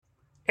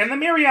In the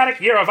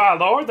myriadic year of our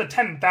Lord, the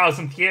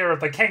 10,000th year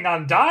of the King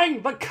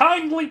Undying, the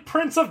kindly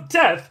Prince of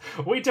Death,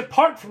 we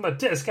depart from the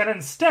disc, and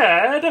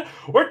instead,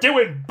 we're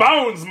doing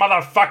bones,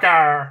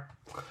 motherfucker!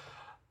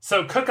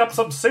 So cook up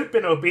some soup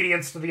in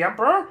obedience to the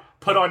Emperor,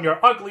 put on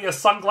your ugliest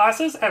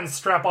sunglasses, and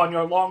strap on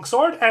your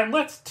longsword, and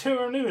let's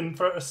tune in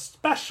for a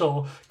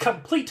special,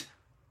 complete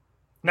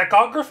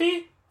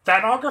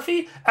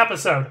Thanography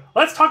episode.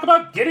 Let's talk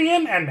about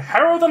Gideon and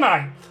Harrow the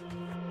Ninth.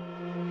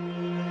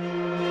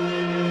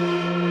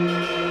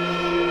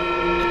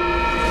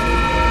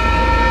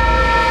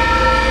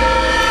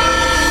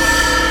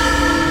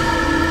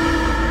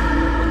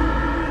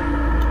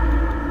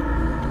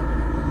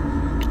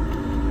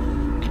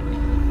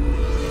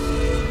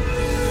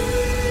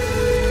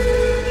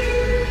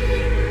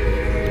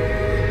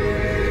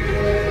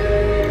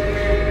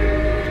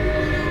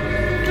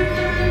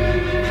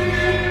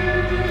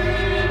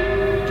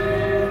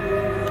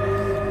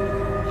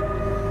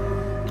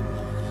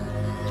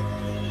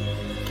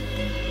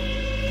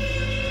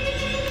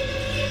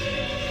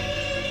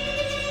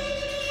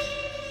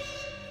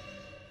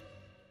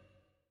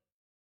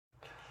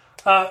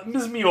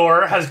 Ms.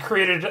 Muir has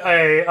created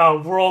a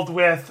world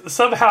with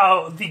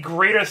somehow the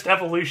greatest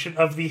evolution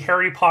of the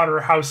Harry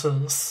Potter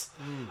houses.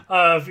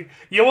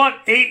 You want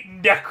 8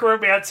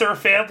 necromancer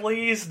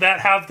families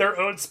that have their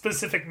own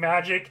specific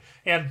magic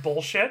and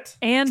bullshit.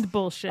 And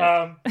bullshit.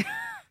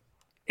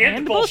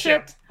 And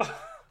bullshit.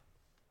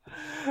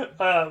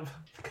 God,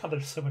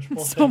 there's so much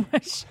bullshit. So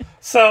much.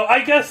 So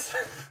I guess...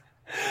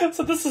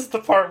 So this is the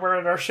part where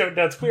in our show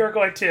notes we are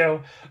going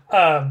to...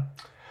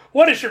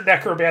 what is your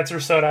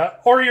necromancer soda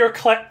or your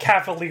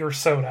cavalier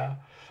soda?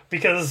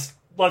 Because,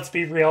 let's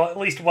be real, at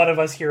least one of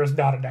us here is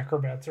not a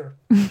necromancer.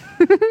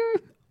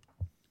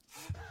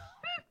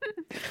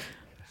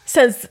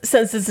 Since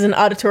this is an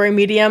auditory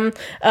medium,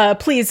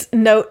 please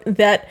note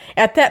that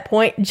at that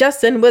point,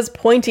 Justin was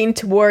pointing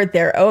toward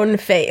their own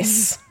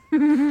face.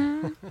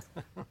 Do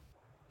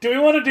we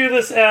want to do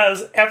this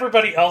as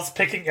everybody else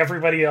picking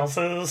everybody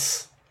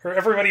else's? Or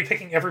everybody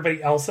picking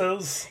everybody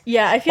else's?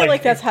 Yeah, I feel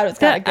like that's how it's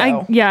got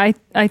to go.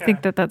 I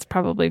think that's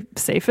probably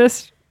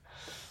safest.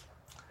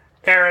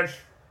 Aaron,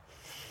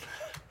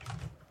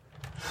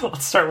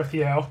 let's start with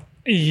you.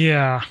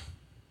 Yeah.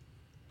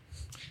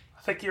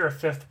 I think you're a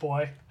 5th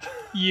boy.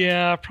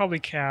 Yeah,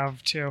 probably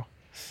Cav, too.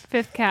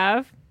 5th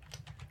Cav?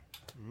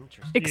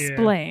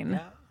 Explain.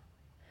 Yeah.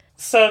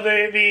 So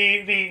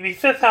the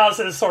 5th house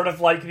is sort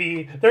of like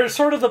there's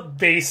sort of the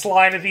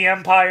baseline of the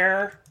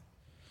Empire.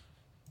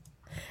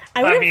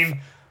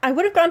 I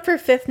would have gone for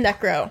 5th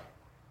Necro.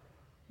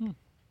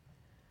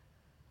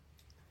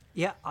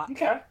 Yeah.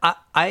 Okay.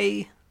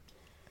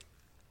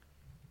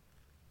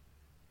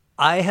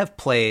 I have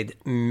played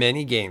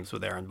many games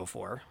with Aaron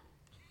before.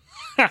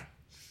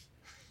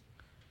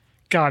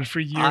 God, for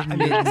years.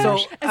 So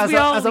as we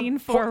all lean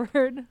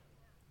forward.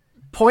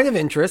 Point of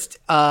interest,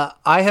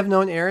 I have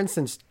known Aaron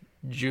since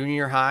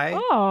junior high.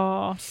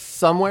 Oh.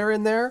 Somewhere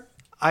in there.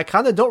 I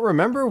kind of don't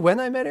remember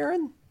when I met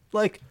Aaron.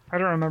 I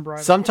don't remember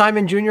either. Sometime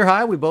in junior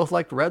high, we both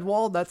liked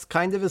Redwall. That's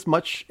kind of as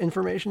much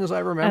information as I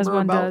remember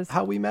about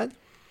how we met.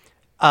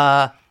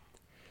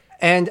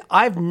 And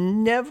I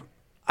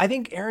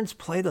think Aaron's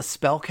played a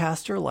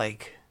spellcaster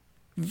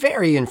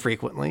very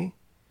infrequently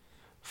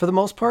for the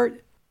most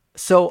part.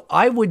 So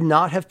I would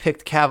not have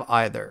picked Cav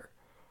either.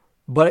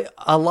 But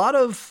a lot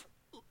of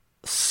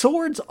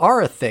swords are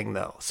a thing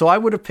though. So I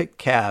would have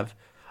picked Cav.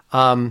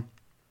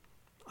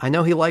 I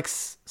know he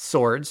likes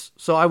swords,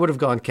 so I would have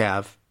gone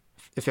Cav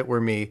if it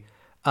were me.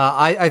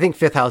 I think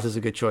 5th house is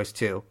a good choice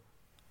too.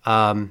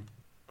 Yeah,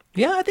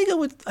 I think it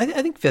would. I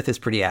think 5th is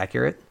pretty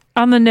accurate.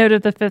 On the note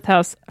of the 5th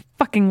house, I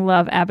fucking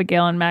love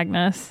Abigail and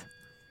Magnus.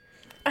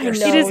 I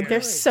know,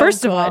 they're so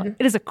First good. of all,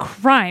 it is a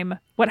crime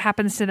what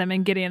happens to them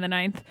in Gideon the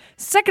Ninth.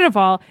 Second of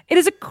all, it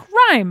is a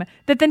crime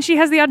that then she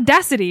has the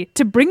audacity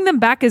to bring them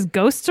back as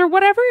ghosts or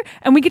whatever,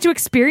 and we get to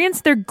experience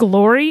their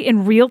glory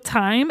in real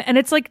time, and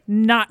it's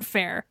not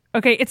fair.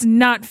 Okay, it's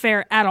not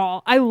fair at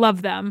all. I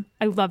love them.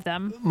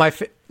 My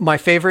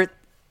favorite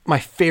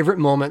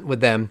moment with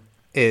them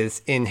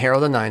is in Harrow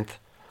the Ninth,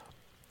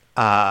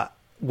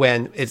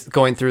 when it's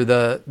going through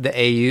the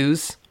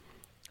AUs.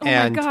 Oh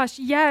my gosh,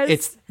 yes.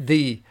 It's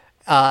the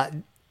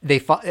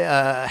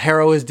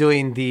Harrow is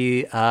doing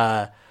the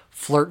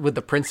flirt with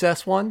the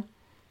princess one.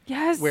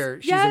 Yes.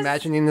 Where she's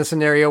imagining the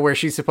scenario where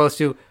she's supposed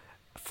to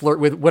flirt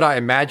with what I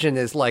imagine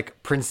is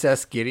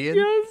Princess Gideon.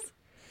 Yes.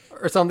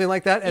 Or something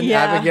like that. And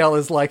Abigail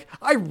is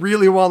I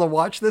really want to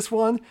watch this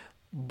one,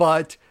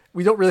 but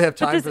we don't really have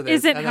time for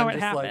this. This isn't how it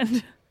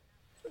happened.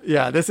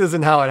 This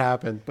isn't how it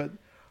happened. But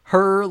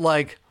her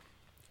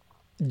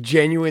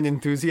genuine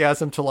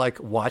enthusiasm to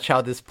watch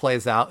how this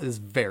plays out is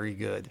very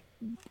good.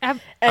 I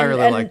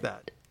really like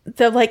that.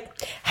 They're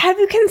have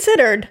you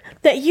considered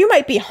that you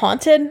might be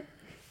haunted?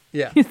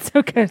 Yeah. It's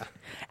so good.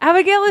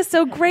 Abigail is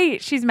so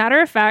great. She's matter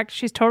of fact.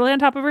 She's totally on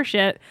top of her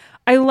shit.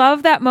 I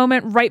love that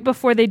moment right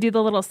before they do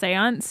the little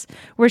seance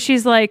where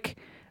she's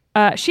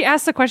she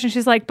asks the question.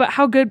 She's but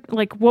how good,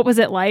 what was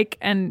it like?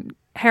 And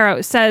Harrow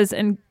says,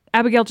 and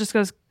Abigail just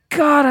goes,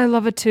 God, I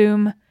love a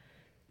tomb.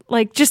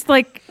 Like, just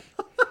like...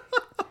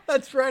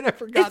 That's right. I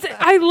forgot that.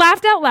 I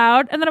laughed out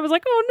loud, and then I was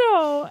like,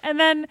 "Oh no!" And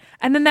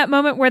then that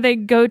moment where they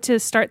go to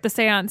start the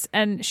séance,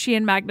 and she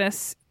and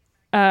Magnus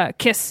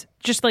kiss,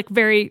 just like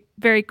very,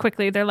 very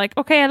quickly. They're like,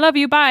 "Okay, I love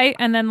you, bye,"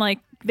 and then like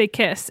they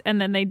kiss,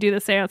 and then they do the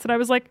séance, and I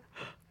was like,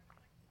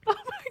 "Oh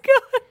my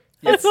god!"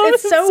 It's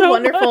so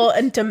wonderful much.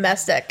 and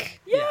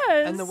domestic.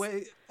 Yes,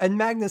 And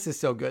Magnus is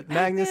so good.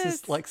 Magnus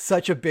is like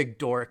such a big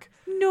dork.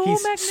 No,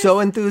 he's Magnus.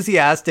 so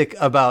enthusiastic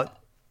about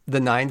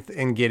the ninth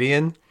and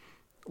Gideon.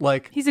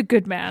 Like, he's a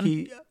good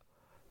man.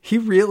 He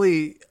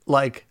really,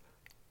 like,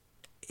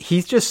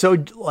 he's just so,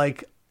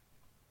 like,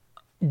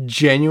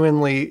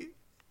 genuinely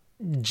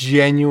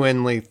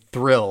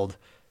thrilled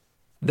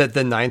that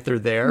the ninth are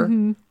there.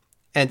 Mm-hmm.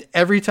 And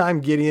every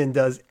time Gideon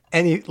does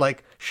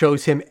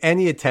shows him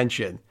any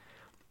attention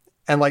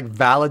and, like,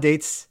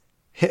 validates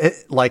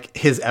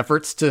his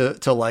efforts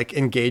to like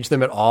engage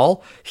them at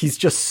all, he's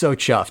just so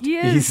chuffed.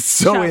 He's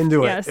so chuffed,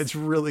 into it. yes. It's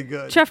really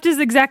good. Chuffed is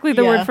exactly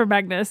the Yeah. word for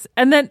Magnus.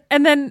 And then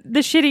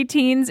the shitty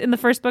teens in the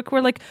first book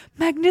were like,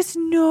 Magnus,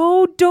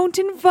 no, don't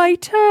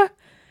invite her.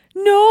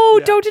 No,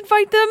 don't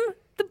invite them.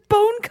 The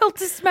bone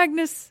cultist,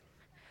 Magnus.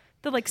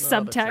 The like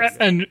subtext.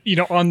 And,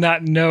 on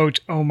that note,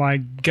 oh my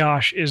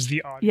gosh, is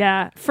the audio.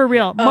 Yeah, for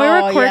real.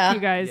 Moira Quirk, yeah. you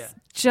guys, Yeah.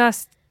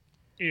 just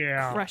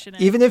Yeah. crushing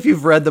it. Even if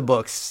you've read the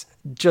books,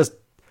 just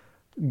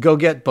go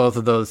get both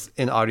of those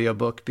in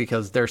audiobook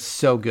because they're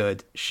so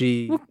good.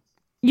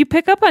 You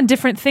pick up on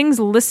different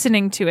things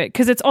listening to it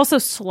because it's also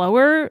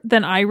slower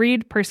than I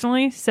read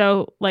personally.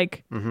 So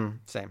like,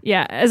 Same.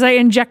 yeah, as I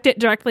inject it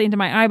directly into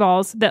my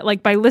eyeballs, that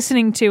like by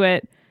listening to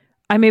it,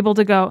 I'm able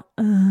to go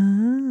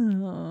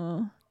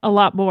a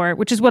lot more,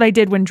 which is what I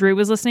did when Drew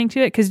was listening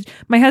to it because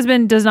my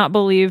husband does not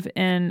believe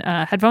in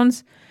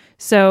headphones.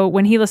 So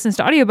when he listens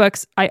to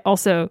audiobooks, I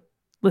also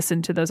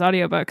listen to those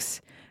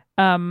audiobooks.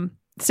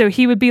 So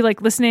he would be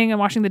like listening and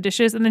washing the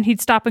dishes, and then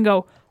he'd stop and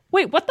go,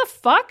 "Wait, what the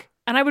fuck?"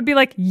 And I would be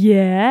like,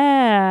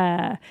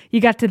 "Yeah, you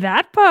got to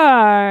that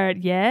part.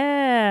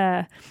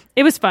 Yeah."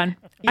 It was fun.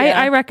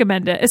 Yeah. I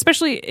recommend it,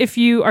 especially if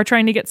you are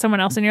trying to get someone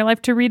else in your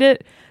life to read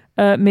it.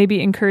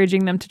 Maybe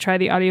encouraging them to try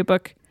the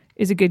audiobook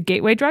is a good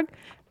gateway drug.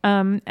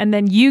 And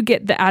then you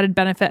get the added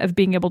benefit of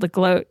being able to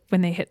gloat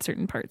when they hit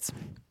certain parts.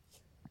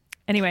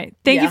 Anyway,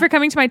 thank you for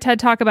coming to my TED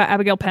Talk about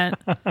Abigail Pent.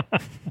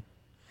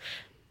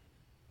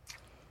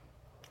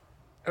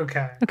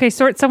 Okay,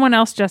 sort someone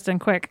else, Justin,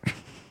 quick.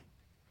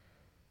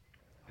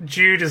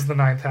 Jude is the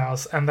ninth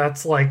house, and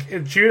that's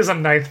like, Jude is a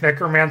ninth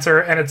necromancer,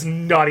 and it's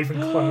not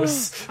even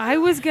close. I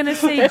was going to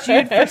say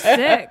Jude for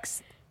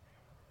 6.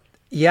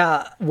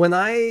 Yeah, when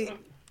I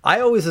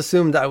always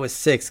assumed I was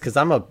 6 because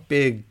I'm a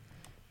big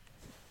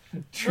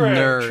True,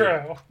 nerd.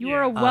 true. You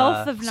are a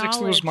wealth of knowledge.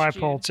 6 was my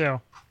Jude. poll, too.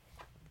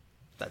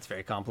 That's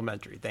very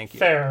complimentary. Thank you.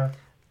 Fair.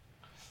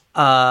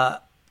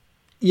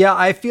 Yeah,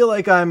 I feel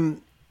like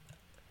I'm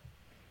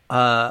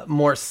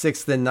more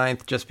 6th than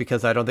ninth just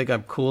because I don't think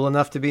I'm cool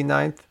enough to be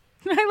ninth.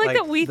 I like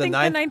that we the think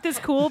ninth- the ninth is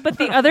cool, but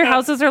the other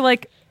houses are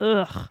like,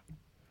 ugh.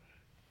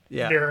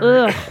 Yeah.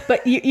 Nerd. Ugh.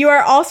 But you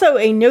are also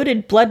a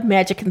noted blood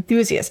magic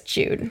enthusiast,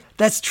 Jude.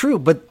 That's true,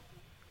 but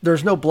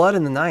there's no blood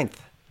in the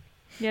ninth.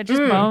 Yeah, just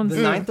bones.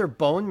 The ninth are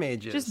bone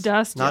mages. Just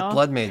dust, not y'all.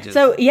 blood mages.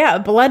 So yeah,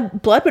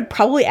 blood would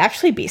probably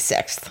actually be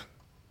 6th.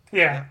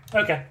 Yeah,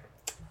 okay.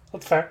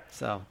 That's fair.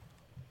 So,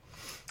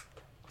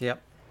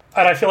 yep.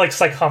 And I feel like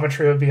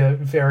psychometry would be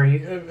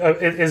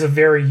is a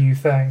very you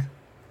thing.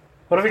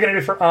 What are we going to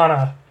do for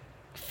Anna?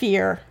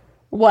 Fear.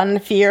 1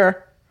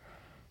 fear.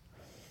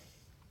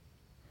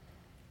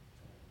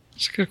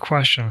 It's a good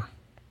question.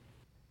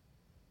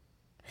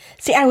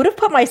 See, I would have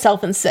put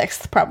myself in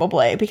 6th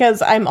probably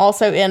because I'm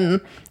also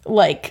in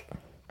like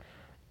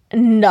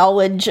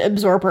knowledge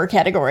absorber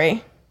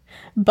category.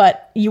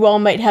 But you all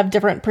might have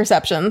different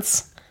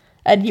perceptions.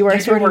 And you are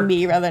sorting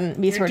me rather than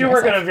me sorting You do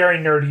work myself. in a very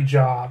nerdy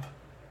job.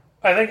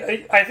 I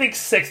think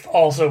 6th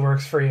also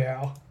works for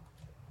you.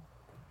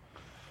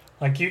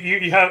 Like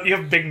you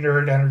have big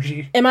nerd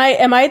energy. Am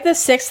I the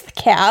 6th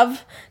Cav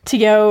to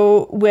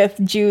go with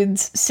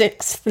Jude's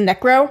 6th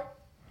Necro?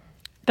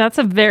 That's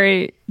a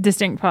very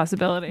distinct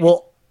possibility.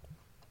 Well,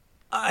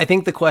 I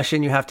think the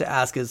question you have to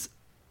ask is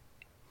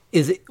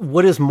it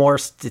what is more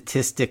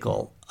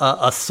statistical,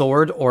 a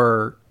sword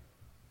or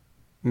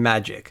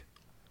magic?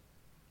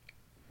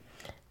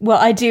 Well,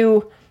 I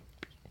do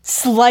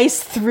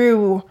slice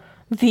through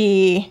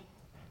the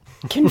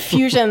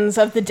confusions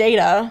of the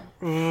data.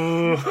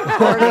 Or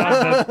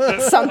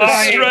something.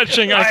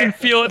 Stretching, I can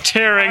feel it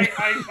tearing.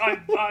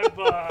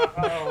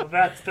 Oh,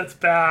 that's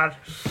bad.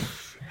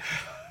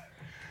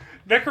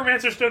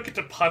 Necromancers don't get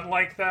to pun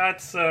like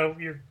that, so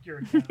you're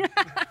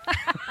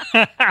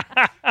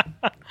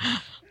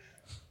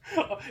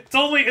It's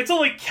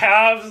only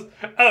calves.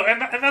 Oh,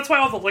 and that's why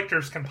all the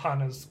lictors can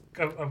pun,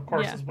 of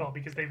course, as well,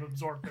 because they've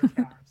absorbed their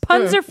calves.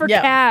 Puns are for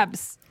yeah.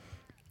 cabs.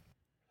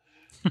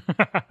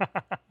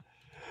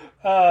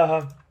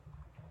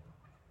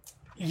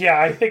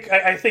 Yeah, I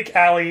think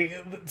Allie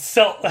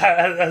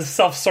has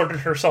self-sorted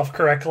herself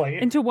correctly.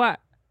 Into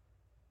what?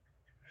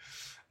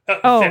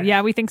 Oh, Fifth.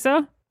 yeah, we think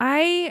so?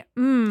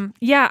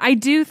 Yeah, I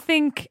do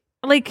think,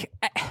 like,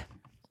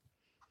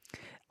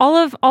 all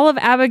of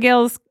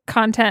Abigail's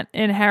content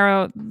in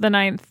Harrow the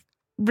Ninth,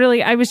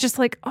 really, I was just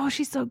like, oh,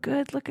 she's so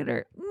good. Look at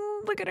her.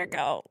 Look at her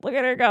go. Look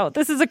at her go.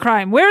 This is a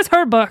crime. Where's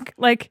her book?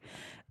 Like,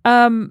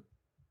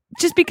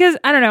 just because,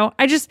 I don't know.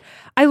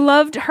 I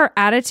loved her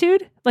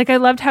attitude. Like, I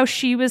loved how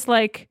she was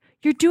like,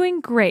 you're doing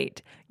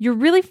great. You're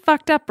really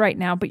fucked up right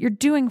now, but you're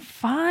doing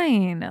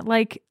fine.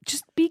 Like,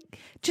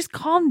 just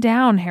calm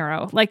down,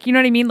 Harrow. Like, you know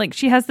what I mean? Like,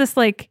 she has this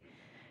like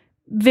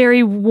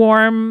very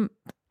warm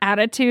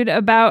attitude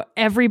about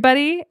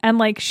everybody, and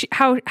like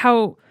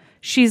how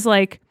she's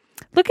like,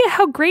 look at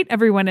how great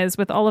everyone is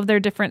with all of their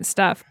different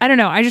stuff. I don't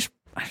know. I just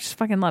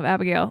fucking love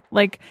Abigail.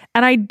 Like,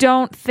 and I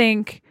don't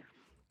think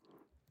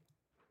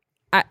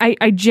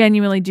I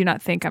genuinely do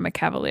not think I'm a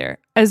cavalier.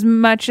 As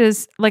much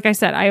as, like I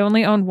said, I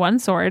only own one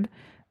sword.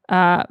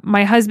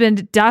 My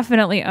husband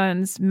definitely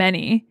owns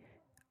many.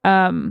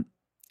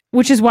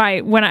 Which is why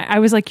when I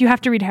was like, you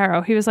have to read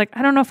Harrow, he was like,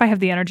 I don't know if I have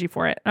the energy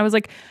for it. And I was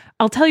like,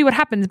 I'll tell you what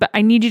happens, but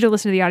I need you to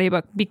listen to the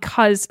audiobook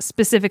because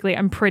specifically,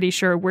 I'm pretty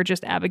sure we're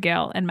just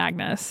Abigail and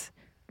Magnus.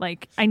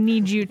 Like, I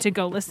need you to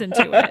go listen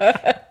to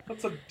it.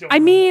 That's adorable. I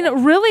mean,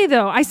 really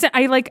though,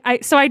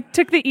 so I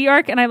took the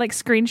e-arc and I like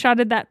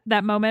screenshotted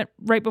that moment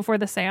right before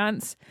the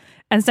seance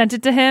and sent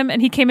it to him.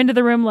 And he came into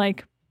the room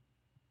like,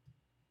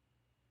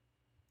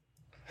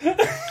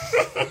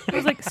 I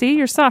was like, see,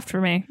 you're soft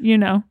for me. You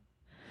know.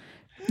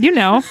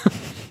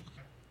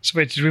 So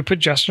wait, did we put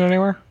Justin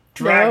anywhere?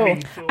 Drag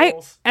me,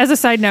 fools. As a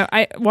side note,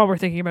 while we're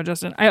thinking about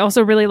Justin, I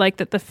also really like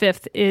that the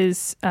fifth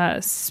is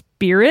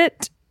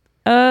spirit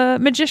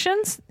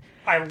magicians.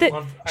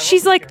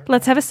 She's like,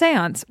 let's have a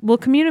seance. We'll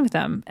commune with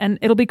them and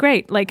it'll be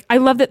great. Like, I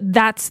love that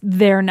that's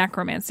their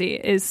necromancy,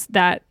 is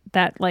that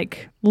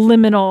like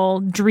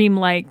liminal,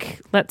 dreamlike,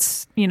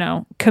 let's,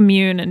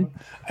 commune and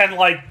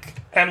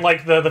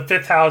the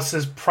fifth house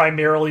is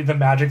primarily the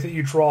magic that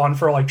you draw on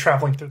for like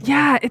traveling through the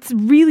yeah, it's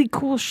really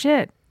cool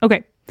shit.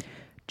 Okay.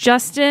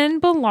 Justin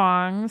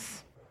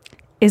belongs.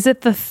 Is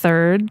it the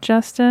third,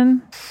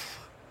 Justin?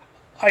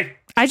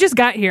 I just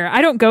got here.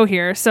 I don't go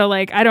here, so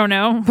like I don't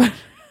know.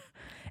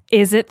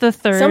 Is it the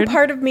third? Some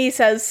part of me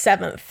says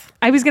seventh.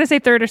 I was gonna say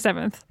third or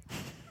seventh.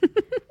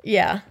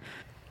 Yeah.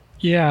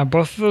 Yeah,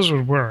 both of those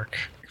would work.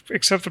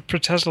 Except that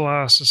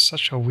Protesilaus is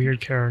such a weird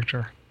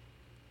character.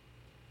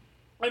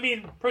 I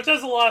mean,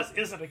 Protesilaus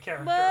isn't a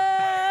character.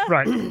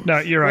 Right. No,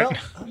 you're right.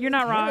 Well, You're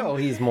not wrong. no,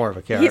 he's more of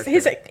a character.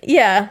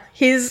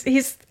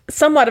 He's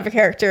somewhat of a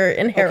character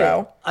in Harrow.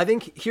 Okay, I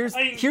think here's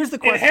the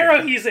question. In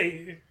Harrow, he's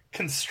a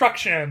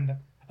construction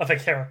of a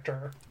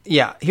character.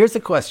 Yeah, here's the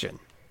question.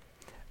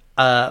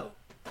 Well,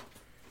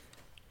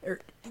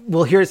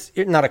 here's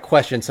not a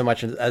question so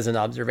much as an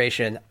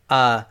observation.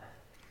 I'm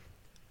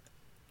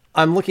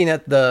looking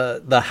at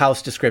the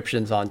house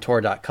descriptions on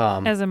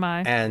Tor.com. As am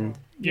I. And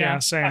Yeah,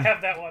 same. I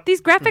have that one.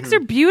 These graphics are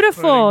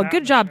beautiful.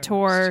 Good job,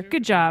 Tor.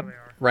 Good job.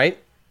 right?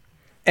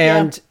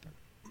 And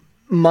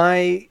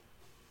my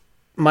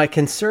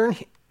concern,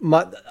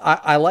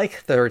 I like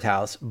third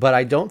house, but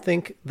I don't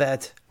think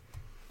that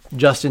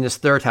Justin is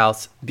third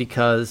house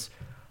because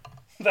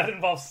That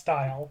involves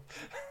style.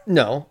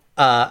 no,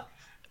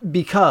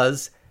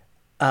 because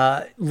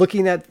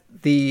looking at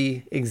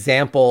the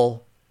examples,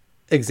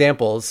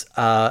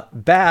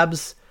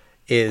 Babs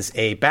is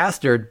a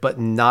bastard, but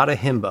not a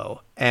himbo,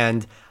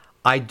 and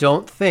I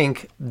don't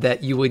think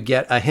that you would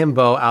get a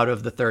himbo out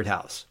of the third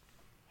house.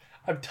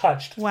 I'm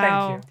touched.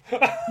 Wow.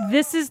 Thank you.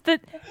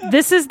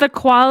 This is the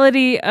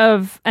quality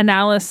of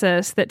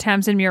analysis that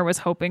Tamsin Muir was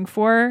hoping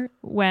for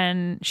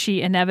when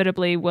she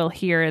inevitably will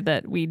hear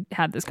that we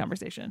had this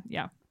conversation.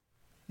 Yeah.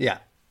 Yeah.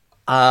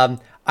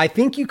 I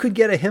think you could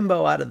get a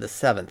himbo out of the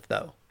seventh,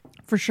 though.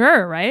 For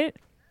sure, right?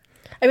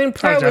 I mean,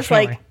 Pro was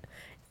definitely. like,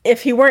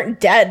 if he weren't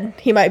dead,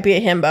 he might be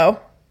a himbo.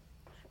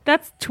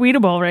 That's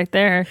tweetable right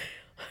there.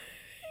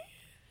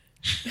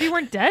 If he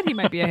weren't dead, he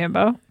might be a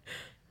himbo.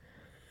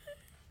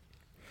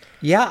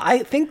 Yeah, I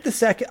think the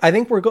second. I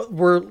think we're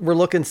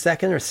looking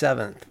second or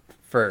seventh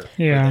for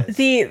Yeah.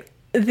 this.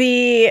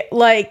 The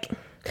like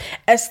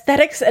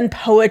aesthetics and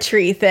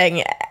poetry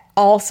thing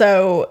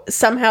also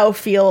somehow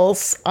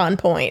feels on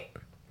point.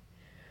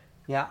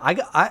 Yeah, I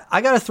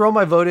got to throw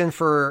my vote in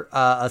for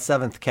a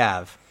seventh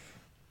Cav.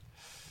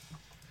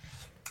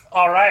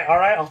 All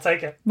right, I'll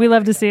take it. We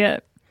love to see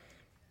it.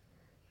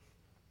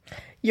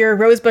 Your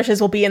rose bushes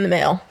will be in the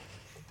mail.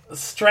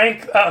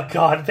 Strength. Oh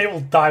God, they will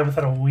die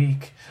within a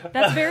week.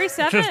 That's very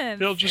seven.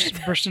 They'll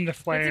just burst into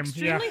flame. It's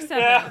Yeah. extremely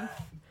seven.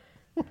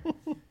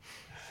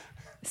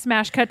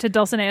 Smash cut to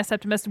Dulcinea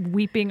Septimus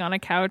weeping on a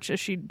couch as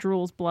she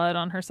drools blood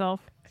on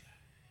herself.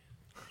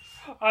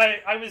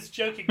 I was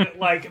joking that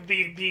like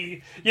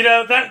the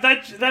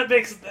that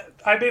makes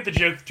I made the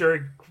joke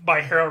during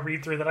my Harrow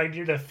read through that I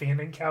needed a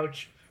fanning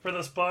couch for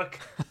this book.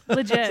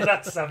 Legit. So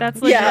that's seven.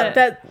 That's legit.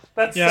 Yeah,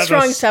 That's Yeah,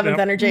 strong that's- seventh yep.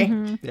 energy.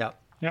 Mm-hmm. Yeah.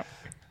 Yep.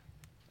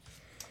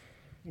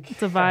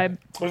 It's a vibe.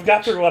 We've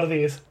got through one of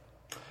these.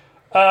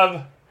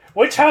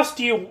 Which house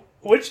do you?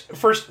 Which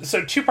first?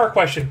 So two-part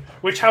question: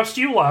 which house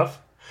do you love?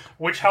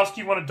 Which house do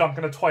you want to dunk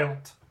in a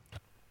toilet?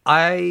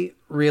 I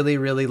really,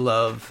 really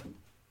love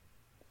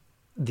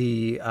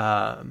the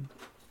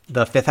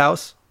fifth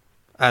house,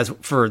 as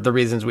for the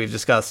reasons we've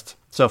discussed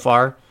so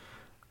far.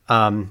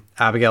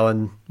 Abigail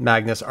and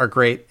Magnus are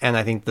great, and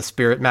I think the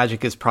spirit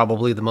magic is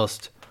probably the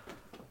most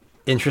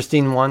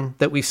interesting one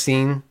that we've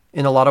seen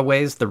in a lot of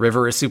ways. The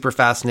river is super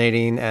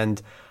fascinating,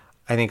 and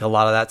I think a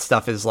lot of that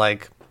stuff is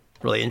like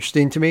really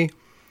interesting to me.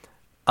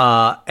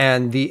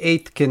 And the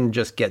eighth can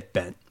just get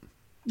bent.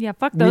 Yeah,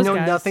 fuck those guys. We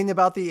know nothing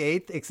about the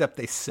eighth except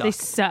they suck. They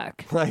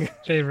suck.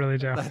 Like, They really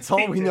do. that's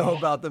all we know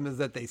about them is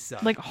that they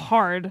suck. Like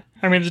hard.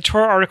 I mean, the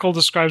Torah article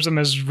describes them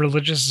as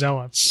religious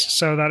zealots,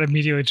 so that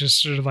immediately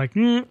just sort of like,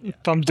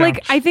 thumbs down.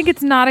 Like, I think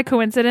it's not a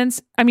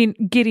coincidence. I mean,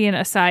 Gideon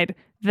aside,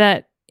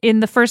 that in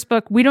the first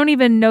book, we don't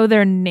even know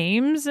their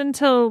names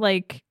until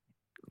like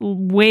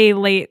way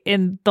late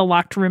in the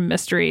locked room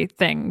mystery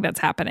thing that's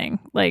happening.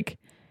 Like,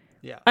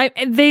 yeah,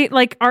 they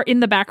like are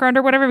in the background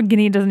or whatever.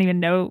 Gideon doesn't even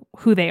know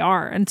who they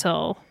are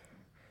until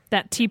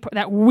that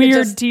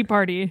weird tea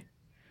party.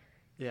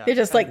 yeah. You're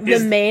just like the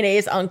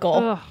mayonnaise uncle.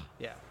 Ugh.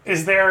 Yeah.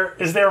 Is there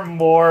a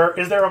more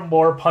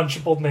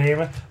punchable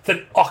name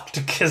than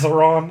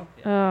Octokizaron?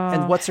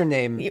 And what's her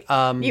name?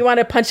 You want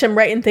to punch him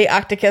right in the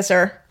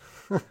octokisser.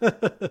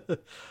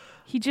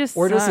 He just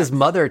Or does sucks. his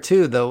mother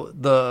too?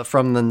 The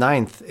from the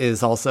ninth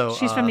is also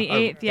She's from the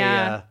eighth,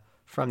 yeah.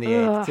 from the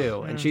eighth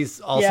too, and she's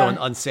also Yeah. an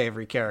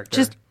unsavory character.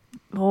 Just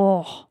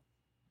no,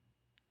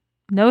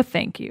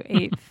 thank you.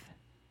 Eighth.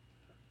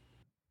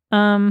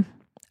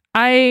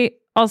 I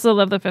also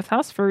love the fifth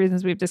house for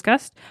reasons we've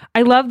discussed.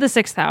 I love the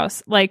sixth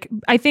house. Like,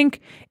 I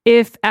think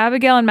if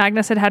Abigail and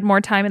Magnus had had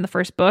more time in the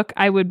first book,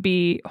 I would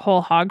be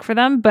whole hog for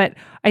them. But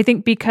I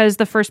think because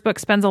the first book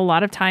spends a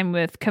lot of time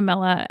with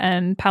Camilla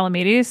and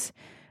Palamedes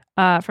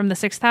from the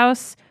sixth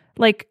house,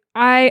 like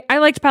I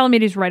liked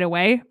Palamedes right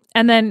away.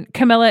 And then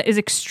Camilla is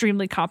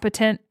extremely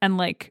competent and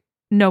like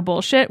no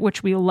bullshit,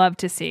 which we love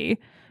to see.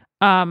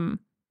 And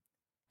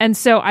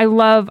so I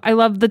love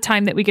the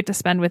time that we get to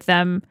spend with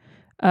them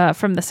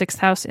from the sixth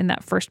house in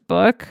that first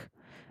book.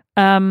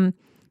 I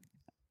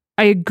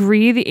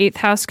agree the eighth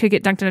house could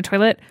get dunked in a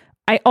toilet.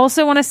 I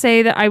also want to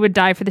say that I would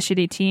die for the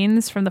shitty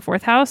teens from the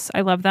fourth house.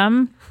 I love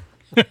them.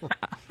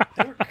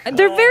 They're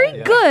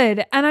very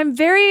good. And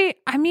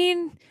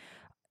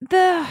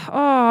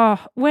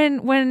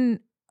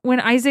when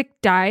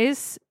Isaac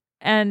dies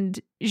and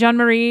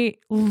Jean-Marie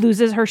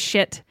loses her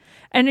shit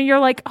and you're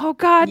like, oh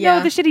God,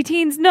 no, the shitty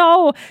teens,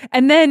 no.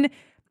 And then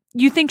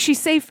you think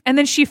she's safe and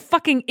then she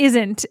fucking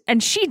isn't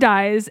and she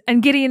dies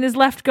and Gideon is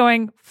left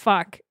going,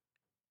 fuck.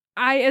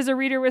 I, as a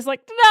reader, was like,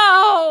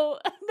 no,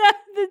 not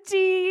the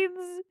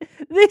teens.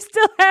 They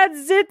still had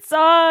zits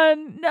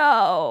on.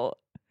 No.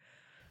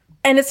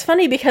 And it's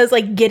funny because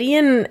like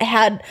Gideon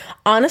had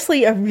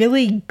honestly a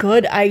really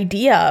good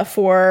idea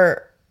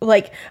for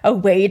like a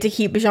way to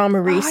keep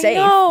Jean-Marie safe.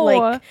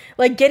 know.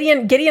 Like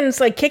Gideon's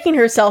like kicking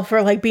herself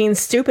for like being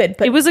stupid,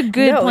 but It was a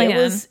good plan.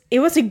 It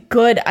was a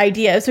good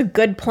idea. It was a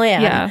good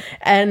plan. Yeah.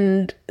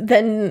 And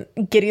then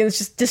Gideon's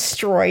just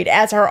destroyed,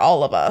 as are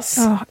all of us.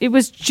 Oh, it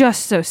was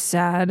just so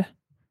sad.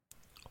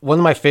 One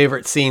of my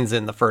favorite scenes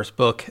in the first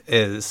book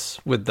is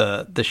with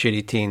the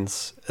shitty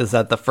teens. Is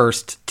that the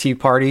first tea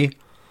party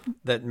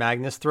that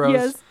Magnus throws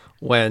Yes.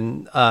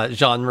 when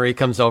Jean-Marie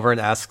comes over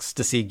and asks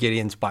to see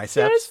Gideon's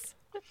biceps? Yes.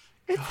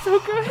 It's so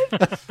good.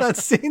 That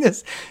scene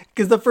is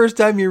because the first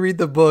time you read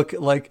the book,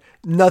 like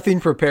nothing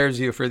prepares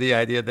you for the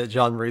idea that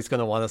Jean-Marie's going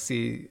to want to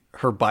see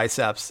her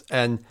biceps,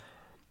 and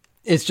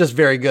it's just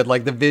very good.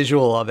 Like the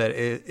visual of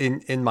it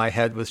in my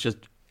head was just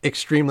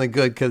extremely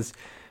good because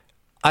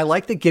I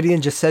like that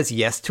Gideon just says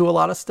yes to a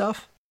lot of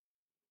stuff.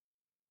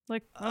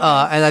 Like,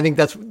 And I think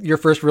that's your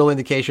first real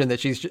indication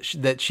that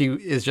she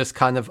is just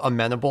kind of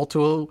amenable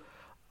to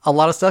a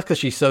lot of stuff because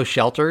she's so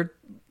sheltered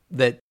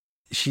that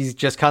she's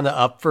just kind of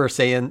up for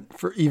saying,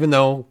 for even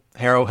though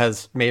Harrow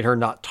has made her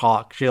not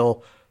talk,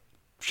 she'll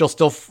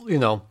still,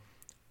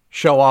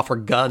 show off her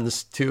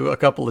guns to a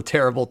couple of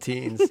terrible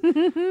teens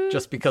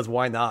just because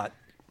why not?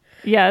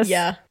 yes.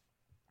 Yeah.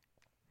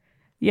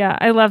 Yeah,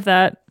 I love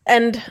that.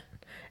 And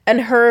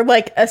her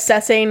like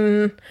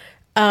assessing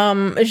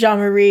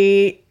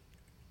Jean-Marie's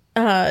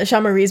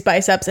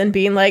biceps and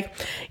being like,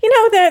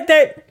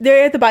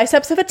 they're the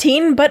biceps of a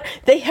teen, but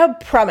they have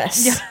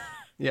promise. Yeah.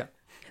 Yeah.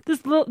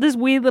 This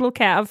wee little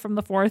calf from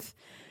the fourth.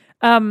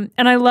 And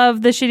I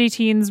love the shitty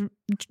teens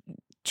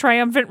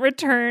triumphant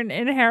return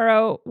in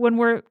Harrow when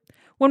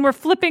we're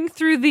flipping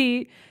through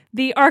the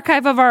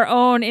archive of our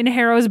own in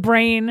Harrow's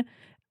brain,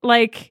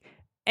 like,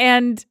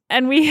 and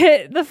we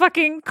hit the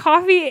fucking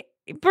coffee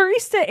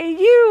barista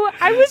AU.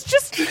 I was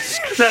just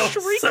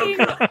shrieking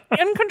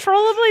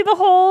uncontrollably the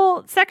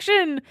whole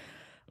section.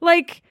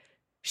 Like,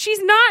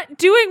 she's not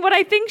doing what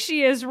I think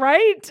she is,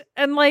 right?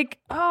 And like,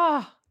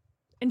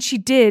 and she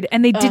did,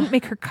 and they didn't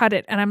make her cut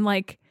it. And I'm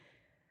like,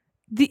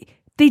 they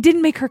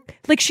didn't make her,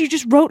 like, she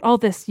just wrote all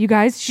this, you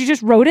guys. She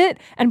just wrote it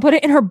and put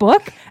it in her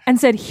book and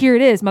said, here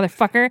it is,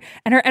 motherfucker.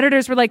 And her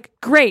editors were like,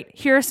 great,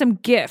 here are some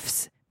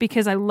GIFs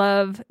because I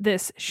love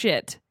this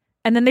shit.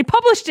 And then they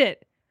published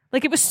it.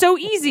 Like, it was so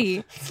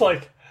easy. It's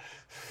like,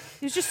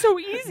 It was just so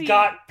easy.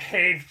 got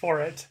paid for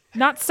it.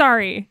 Not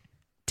sorry,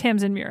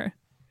 Tamsin Muir.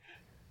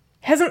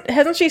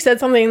 Hasn't she said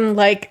something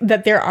like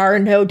that there are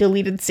no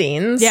deleted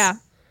scenes? Yeah.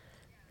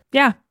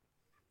 Yeah.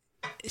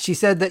 She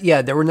said that,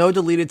 yeah, there were no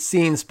deleted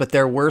scenes, but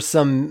there were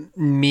some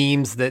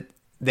memes that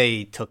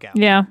they took out.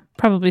 Yeah.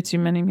 Probably too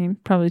many memes.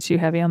 Probably too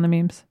heavy on the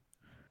memes.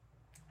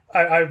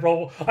 I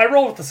roll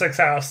with the Sixth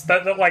House.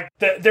 That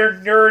their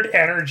nerd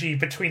energy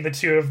between the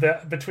two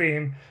of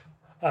between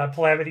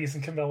Calamities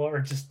and Camilla are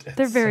just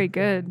They're very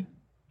good.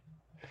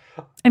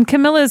 And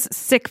Camilla's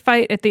sick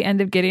fight at the end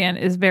of Gideon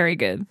is very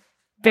good.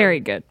 Very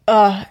good.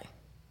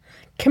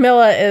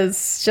 Camilla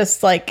is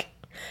just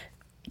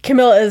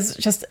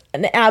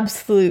an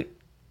absolute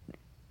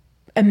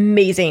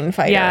amazing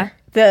fighter. Yeah.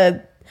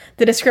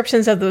 The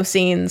descriptions of those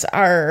scenes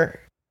are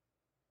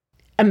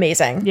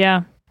amazing.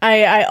 Yeah.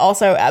 I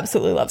also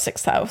absolutely love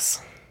Sixth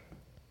House.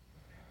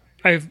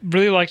 I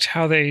really liked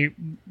how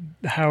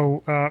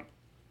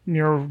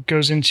Muir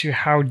goes into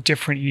how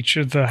different each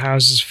of the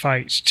houses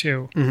fight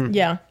too. Mm-hmm.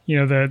 Yeah. You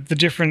know, the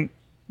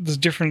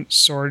different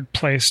sword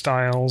play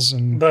styles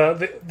and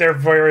their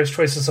various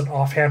choices of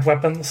offhand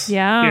weapons.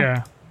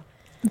 yeah.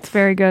 It's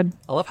very good.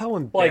 I love how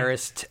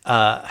embarrassed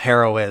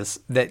Harrow is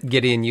that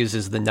Gideon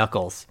uses the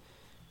knuckles.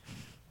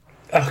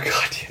 Oh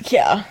god.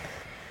 Yeah.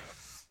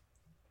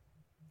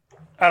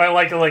 And I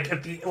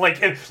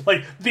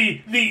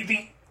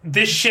the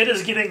this shit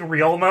is getting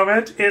real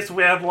moment is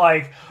when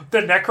like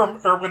when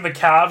the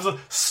Cavs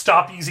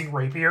stop using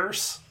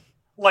rapiers.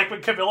 Like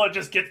when Camilla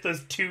just gets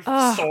those two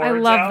swords I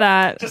love out.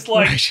 that. Just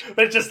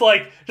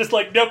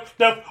like nope,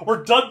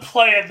 we're done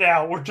playing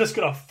now. We're just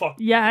gonna fuck.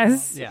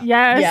 Yes. Yeah.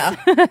 Yes.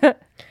 Yeah.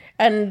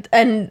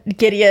 and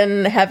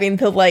Gideon having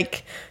the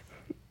like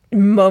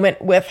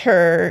moment with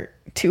her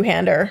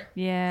two-hander.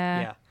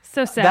 Yeah.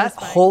 So That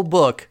satisfying. whole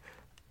book,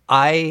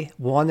 I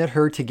wanted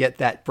her to get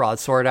that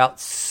broadsword out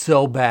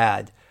so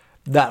bad.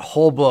 That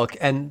whole book,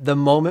 and the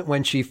moment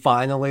when she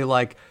finally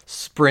like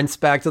sprints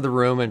back to the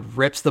room and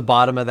rips the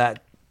bottom of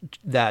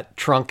that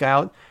trunk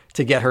out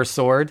to get her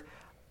sword,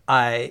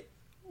 I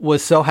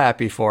was so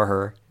happy for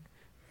her.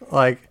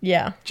 Like,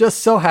 Yeah. just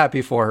so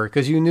happy for her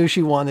because you knew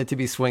she wanted to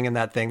be swinging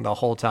that thing the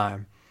whole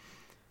time.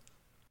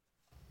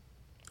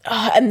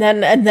 And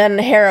then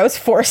Harrow's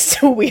forced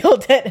to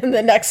wield it in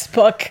the next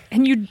book.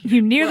 And you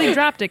nearly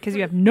dropped it because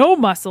you have no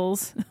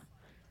muscles.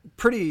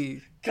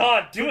 Pretty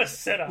God, do a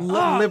sit-up.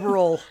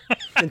 liberal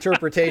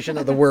interpretation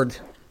of the word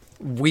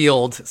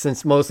wield,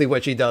 since mostly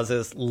what she does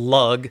is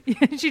lug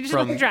She just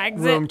from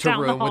drags room it to down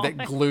room the with hall. it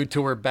glued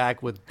to her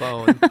back with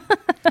bone.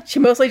 She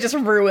mostly just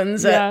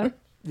ruins Yeah. it.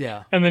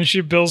 Yeah. And then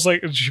she builds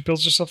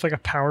herself like a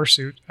power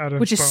suit out of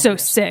Which is bone. so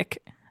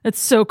sick. It's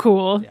so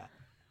cool. Yeah.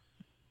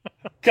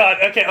 God,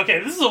 okay.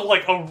 This is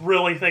like a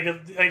really thing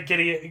of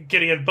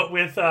Gideon, but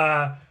with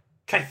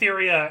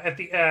Kytheria at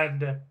the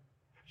end.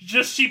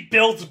 Just she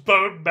builds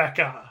bone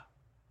mecha.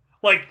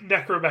 Like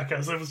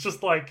necromechas. It was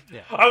just like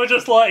I was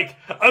just like,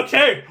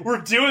 okay,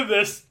 we're doing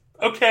this.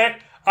 Okay,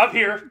 I'm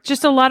here.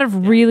 Just a lot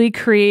of really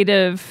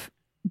creative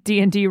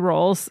D&D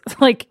roles,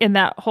 like in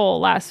that whole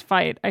last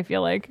fight, I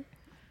feel like.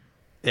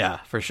 Yeah,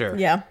 for sure.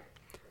 Yeah.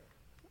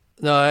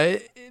 No,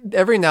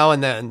 every now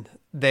and then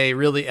they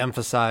really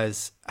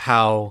emphasize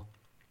how,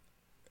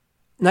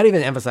 not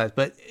even emphasize,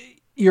 but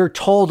you're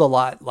told a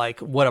lot like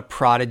what a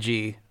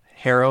prodigy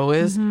Harrow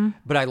is,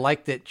 but I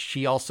like that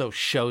she also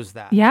shows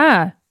that.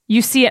 Yeah.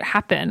 You see it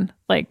happen.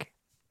 Like,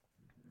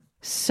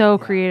 so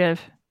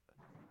creative.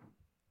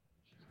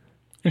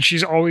 And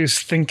she's always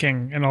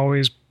thinking and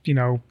always,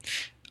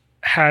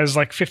 has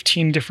like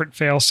 15 different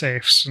fail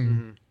safes.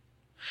 And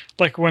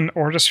like when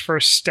Ortis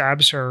first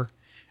stabs her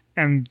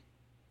and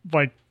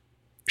like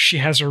she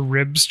has her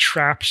ribs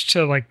trapped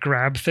to like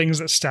grab things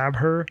that stab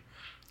her.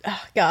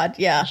 Oh, God,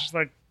 yeah. She's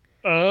like,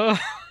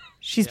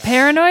 She's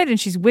paranoid and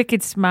she's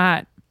wicked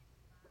smart.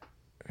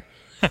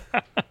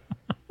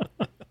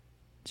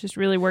 Just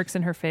really works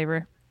in her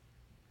favor.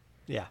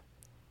 Yeah.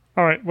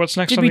 all right, what's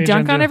next Did on we the dunk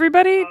agenda? on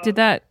everybody? Did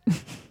that?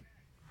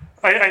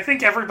 I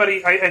think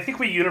everybody. I think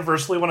we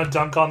universally want to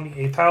dunk on the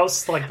eighth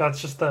house. Like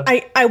that's just the.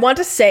 I want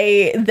to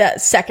say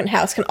that second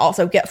house can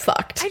also get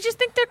fucked. I just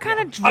think they're kind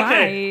of dry.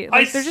 Okay,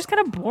 Like they're just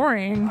kind of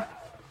boring.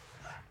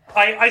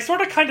 I sort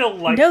of kind of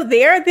like. No,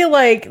 they're the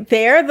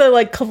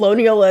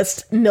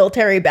colonialist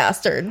military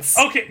bastards.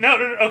 Okay, no,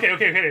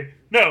 okay.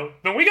 No,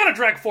 then we gotta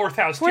drag fourth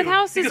house Fourth too.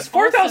 house because is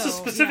fourth house is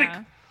also- specific.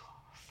 yeah.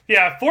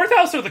 Yeah, fourth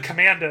house are the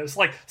commandos.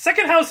 Like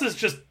second house is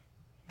just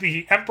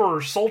the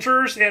emperor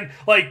soldiers, and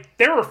like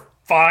they were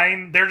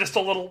fine. They're just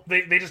a little.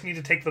 They just need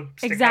to take the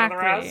stick out of their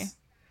Exactly. ass.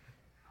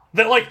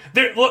 That like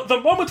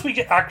the moments we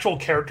get actual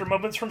character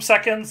moments from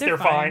seconds, They're they're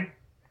fine.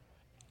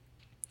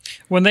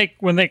 When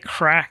they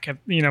crack at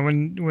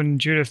when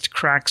Judith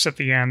cracks at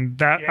the end,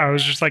 that I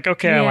was just like,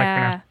 okay, I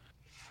like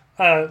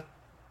that.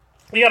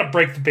 You gotta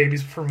break the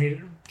babies for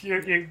me.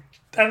 And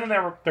then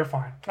they're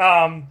fine.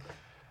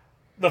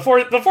 The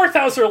fourth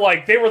house are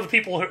like they were the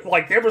people who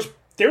like they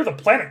were the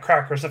planet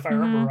crackers if I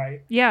remember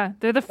right. Yeah,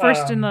 they're the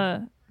first in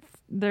the.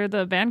 They're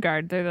the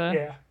vanguard. They're the.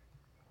 Yeah.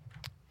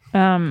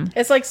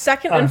 It's like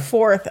second and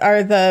fourth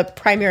are the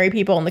primary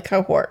people in the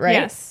cohort, right?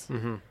 Yes.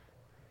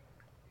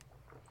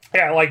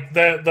 Yeah, like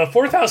the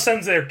fourth house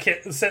sends their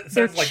sends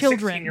Their like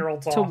children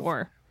 16-year-olds to off.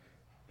 war.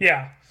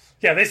 Yeah,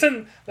 they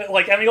send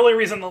like, and the only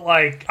reason that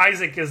like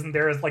Isaac isn't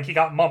there is like he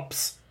got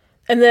mumps.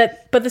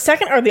 But the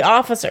second are the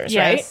officers,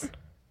 Yes. right?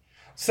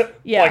 So,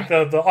 Yeah. like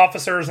the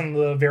officers and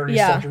the various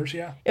Yeah. soldiers.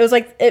 Yeah, It was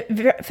like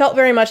felt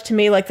very much to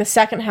me like the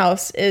second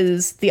house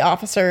is the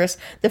officers,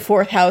 the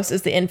fourth house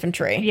is the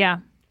infantry. Yeah.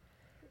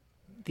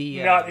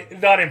 The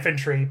not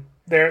infantry.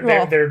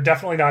 Well- They're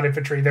definitely not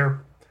infantry. They're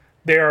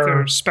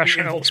They're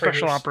special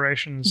infiltrators.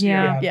 operations.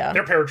 Yeah. Yeah.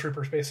 They're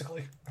paratroopers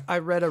basically. I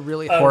read a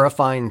really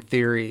horrifying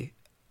theory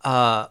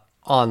on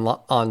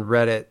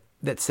Reddit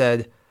that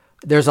said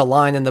there's a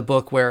line in the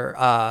book where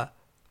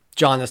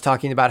John is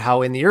talking about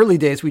how in the early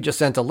days we just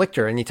sent a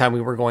lictor anytime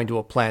we were going to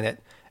a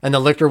planet, and the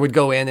lictor would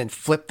go in and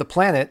flip the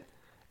planet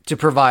to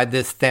provide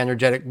this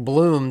thanergetic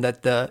bloom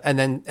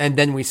and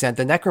then we sent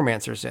the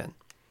necromancers in,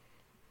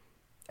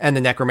 and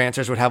the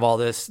necromancers would have all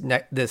this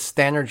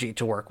thanergy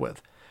to work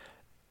with,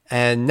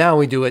 and now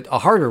we do it a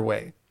harder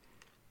way,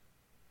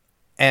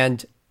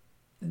 and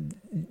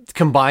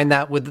combine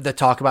that with the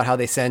talk about how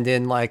they send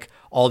in like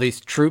all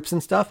these troops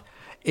and stuff.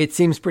 It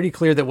seems pretty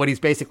clear that what he's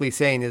basically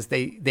saying is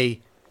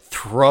they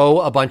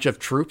throw a bunch of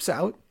troops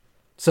out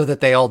so that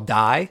they all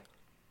die.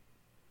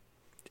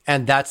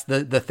 And that's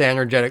the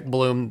thanergetic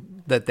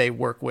bloom that they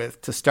work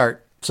with to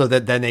start, so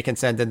that then they can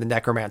send in the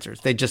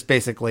necromancers. They just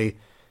basically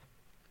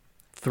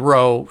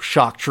throw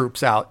shock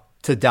troops out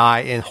to die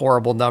in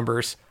horrible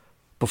numbers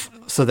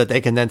so that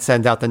they can then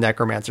send out the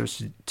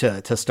necromancers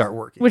to start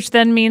working. Which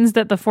then means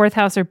that the fourth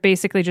house are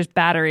basically just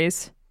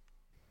batteries.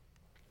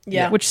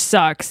 Yeah. Which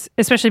sucks,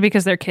 especially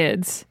because they're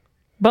kids.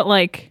 But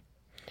like,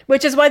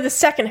 Which is why the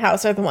second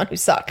house are the one who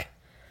suck.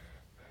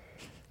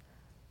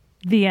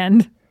 the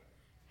end.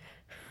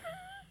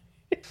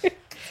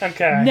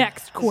 Okay.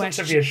 Next This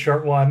question. should be a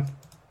short one.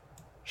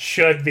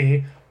 Should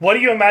be. What do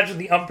you imagine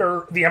the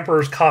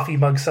Emperor's coffee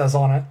mug says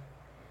on it?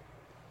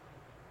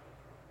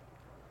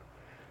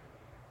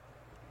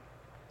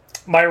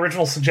 My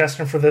original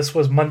suggestion for this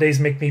was Mondays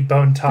make me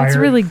bone tired. That's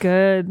really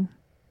good.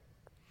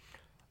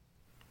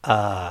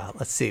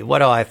 Let's see. What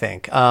do I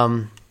think?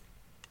 I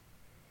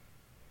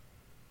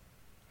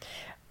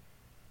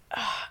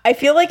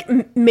feel like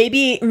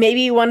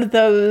maybe one of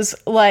those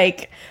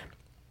like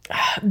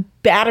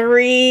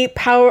battery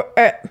power.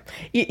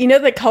 You know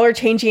the color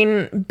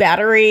changing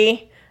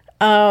battery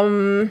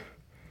coffee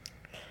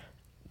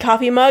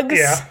mugs.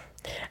 Yeah.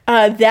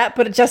 That,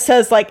 but it just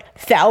says like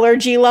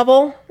thalergy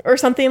level or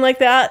something like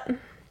that.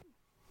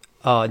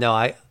 Oh no,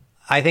 I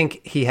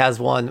think he has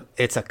one.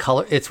 It's a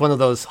color. It's one of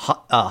those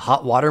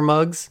hot water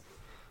mugs.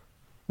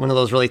 One of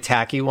those really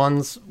tacky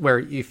ones where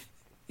you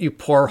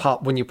pour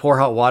hot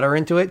water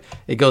into it,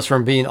 it goes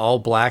from being all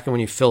black, and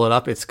when you fill it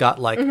up, it's got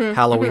like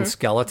Halloween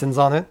skeletons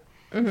on it.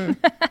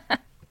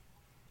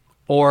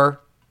 Or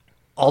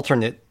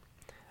alternate,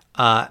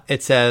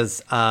 it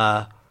says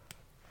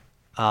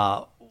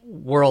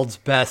world's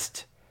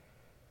best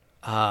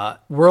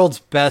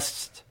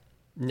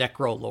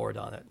necro lord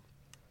on it.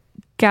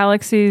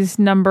 Galaxy's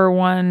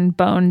 #1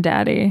 bone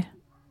daddy.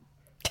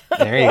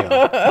 There you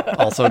go.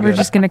 Also good. We're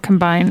just going to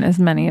combine as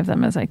many of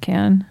them as I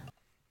can.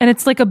 And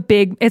it's like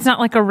it's not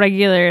like a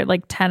regular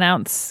like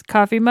 10-ounce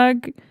coffee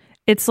mug.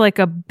 It's like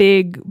a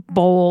big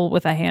bowl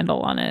with a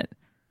handle on it.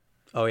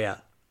 Oh yeah.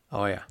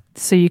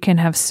 So you can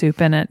have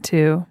soup in it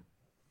too.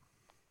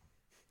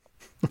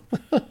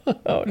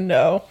 Oh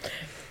no,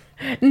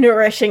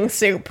 nourishing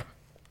soup.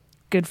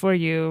 Good for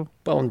you.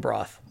 Bone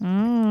broth.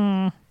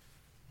 Oh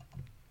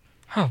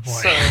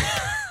boy.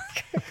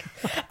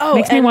 Oh,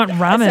 Makes me and want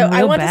ramen So I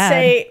real want bad. to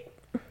say,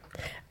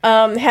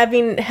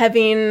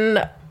 having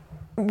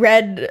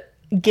read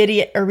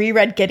Gideon or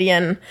reread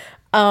Gideon,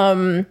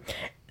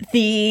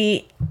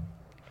 the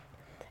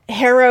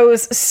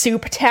Harrow's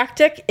soup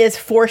tactic is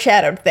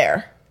foreshadowed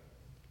there.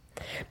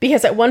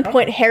 Because at one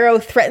point, Harrow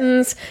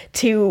threatens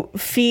to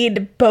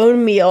feed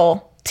bone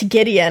meal to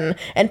Gideon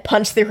and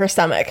punch through her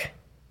stomach.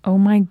 Oh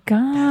my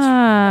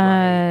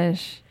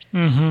gosh.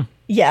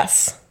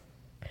 Yes.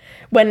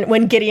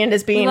 When Gideon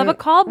is being We love a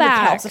callback. We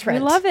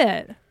recalcitrant. love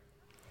it.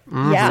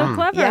 Yeah. So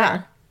clever.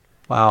 Yeah.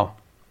 Wow.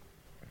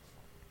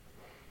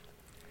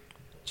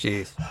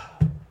 Jeez.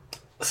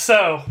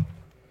 So,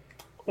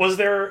 was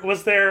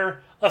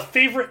there a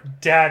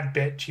favorite dad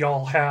bit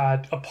y'all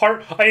had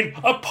apart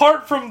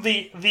from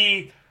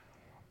the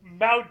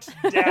Mount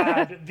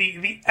Dad,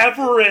 the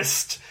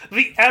Everest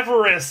of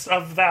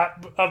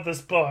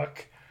this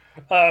book?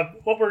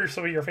 What were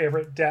some of your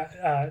favorite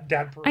dad?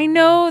 I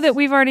know that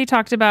we've already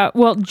talked about.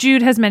 Well,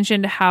 Jude has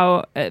mentioned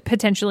how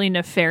potentially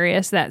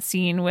nefarious that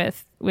scene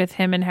with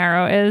him and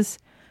Harrow is.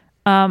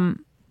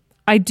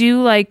 I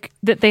do like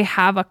that they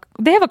have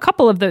a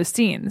couple of those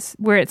scenes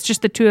where it's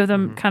just the two of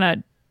them kind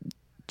of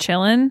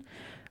chilling,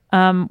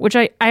 which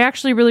I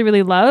actually really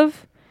really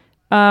love.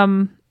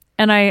 And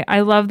I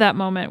love that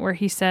moment where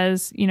he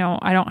says, you know,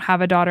 I don't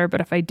have a daughter,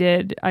 but if I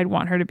did, I'd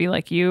want her to be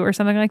like you or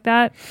something like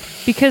that,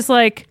 because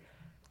like.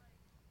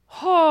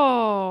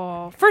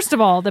 Oh, first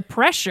of all, the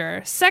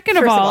pressure. Second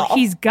of First of all, all.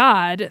 he's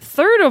God.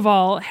 Third of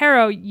all,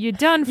 Harrow, you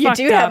done You fucked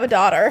do up. have a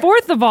daughter.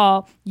 Fourth of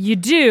all, you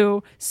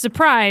do.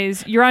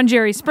 Surprise, you're on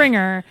Jerry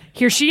Springer.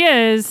 Here she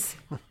is.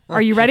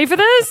 Are you ready for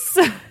this?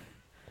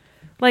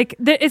 Like,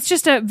 it's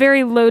just a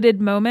very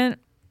loaded moment.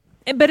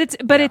 But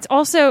it's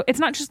also, it's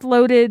not just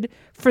loaded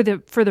for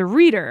the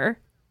reader.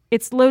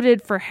 It's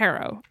loaded for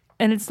Harrow.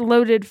 And it's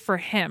loaded for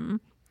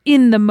him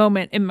in the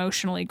moment,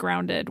 emotionally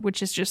grounded,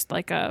 which is just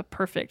like a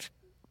perfect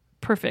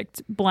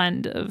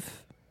blend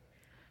of,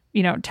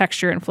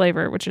 texture and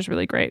flavor, which is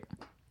really great.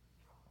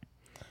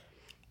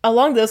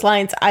 Along those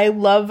lines, I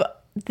love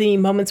the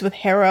moments with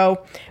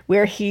Harrow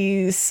where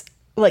he's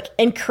like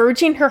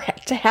encouraging her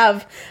to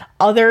have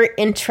other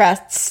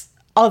interests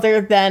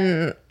other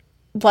than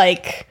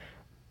like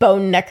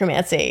bone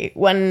necromancy.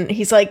 When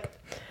he's like,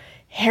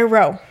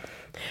 Harrow,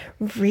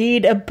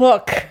 read a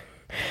book,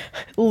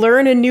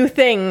 learn a new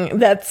thing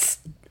that's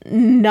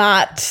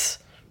not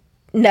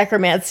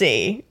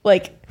necromancy,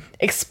 like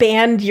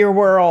expand your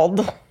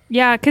world.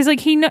 Yeah, because like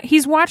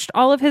he's watched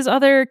all of his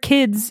other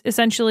kids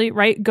essentially,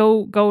 right,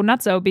 go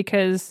nutso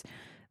because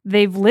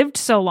they've lived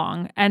so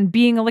long, and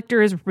being a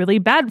lictor is really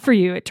bad for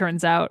you, it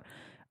turns out.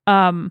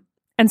 And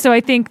so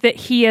I think that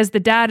he, as the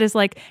dad, is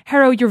like,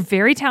 Harrow, you're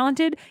very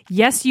talented.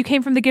 Yes, you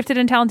came from the gifted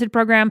and talented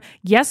program.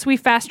 Yes, we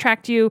fast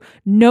tracked you.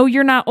 No,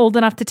 you're not old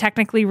enough to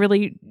technically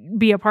really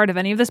be a part of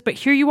any of this, but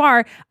here you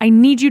are. I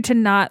need you to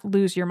not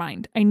lose your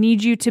mind. I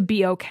need you to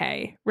be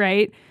okay,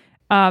 right?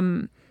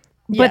 But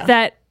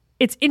that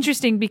it's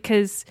interesting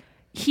because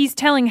he's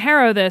telling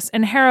Harrow this,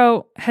 and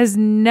Harrow has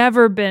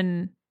never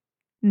been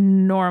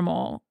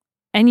normal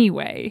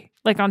anyway.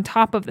 Like on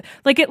top of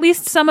like at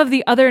least some of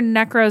the other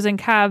necros and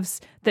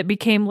calves that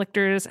became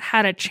lictors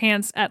had a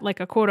chance at like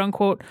a quote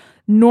unquote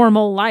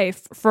normal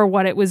life for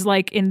what it was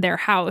like in their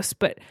house,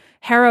 but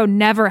Harrow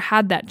never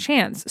had that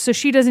chance. So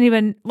she doesn't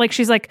even like,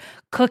 she's like,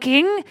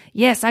 cooking?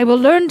 Yes, I will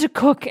learn to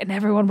cook and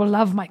everyone will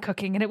love my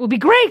cooking and it will be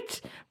great.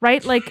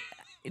 Right? Like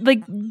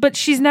but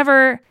she's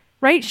never,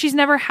 right? She's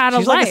never had a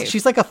life.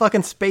 She's like a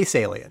fucking space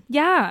alien.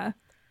 Yeah.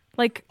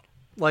 Like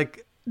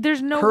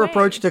there's no her way.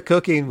 approach to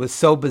cooking was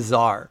so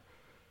bizarre.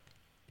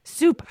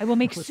 Soup. I will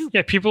make soup.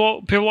 Yeah,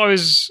 people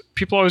always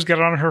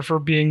get on her for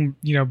being,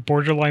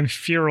 borderline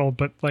feral,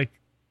 but like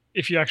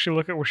if you actually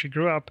look at where she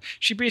grew up,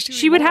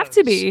 she would have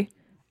to be.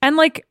 And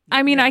like,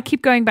 I mean, I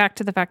keep going back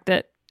to the fact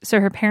that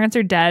so her parents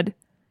are dead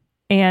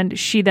and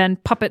she then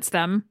puppets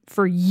them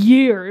for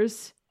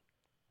years,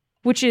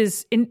 which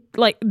is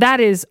that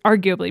is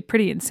arguably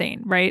pretty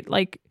insane, right?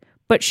 Like,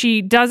 but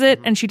she does it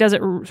and she does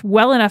it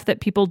well enough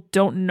that people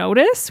don't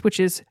notice, which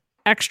is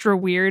extra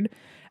weird.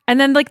 And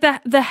then like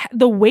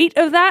the weight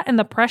of that and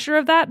the pressure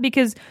of that,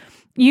 because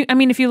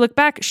if you look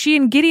back, she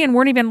and Gideon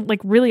weren't even like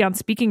really on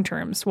speaking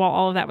terms while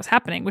all of that was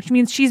happening, which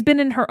means she's been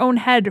in her own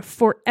head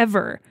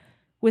forever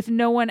with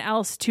no one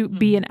else to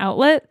be an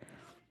outlet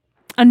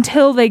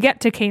until they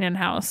get to Canaan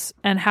House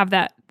and have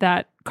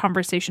that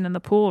conversation in the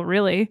pool,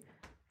 really.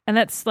 And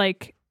that's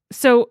like,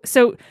 so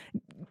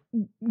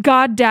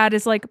God dad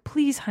is like,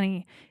 please,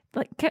 honey,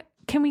 like,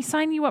 can we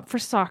sign you up for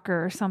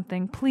soccer or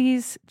something?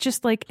 Please,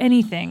 just like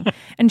anything.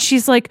 And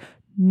she's like,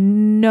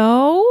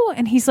 no.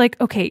 And he's like,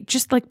 okay,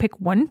 just like pick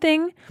one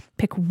thing,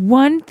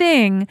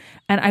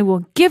 and I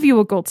will give you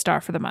a gold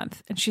star for the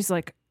month. And she's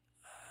like,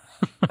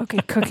 okay,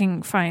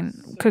 cooking, fine.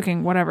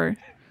 Cooking, whatever.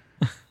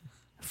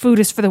 Food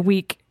is for the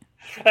weak.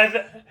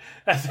 And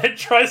then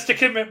tries to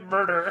commit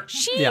murder.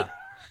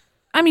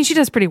 I mean, she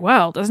does pretty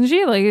well, doesn't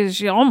she? Like,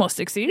 she almost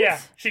succeeds.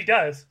 Yeah, she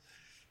does.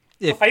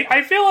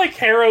 I feel like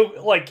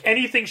Harrow, like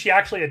anything she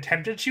actually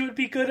attempted, she would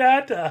be good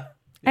at. I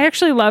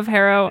actually love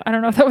Harrow. I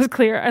don't know if that was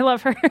clear. I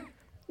love her.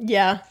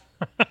 Yeah.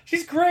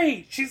 She's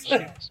great. She's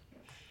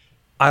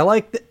I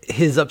like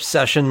his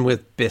obsession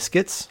with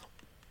biscuits.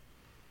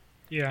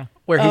 Yeah.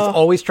 Where he's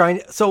always trying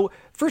to... So,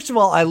 first of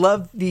all, I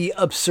love the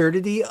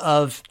absurdity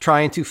of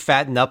trying to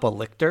fatten up a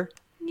lictor.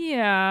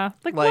 Yeah.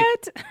 Like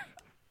what?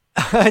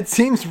 It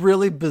seems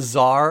really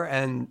bizarre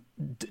and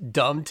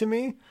dumb to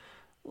me.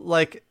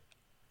 Like...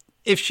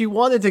 If she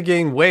wanted to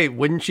gain weight,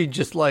 wouldn't she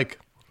just like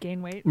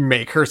gain weight?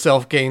 Make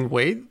herself gain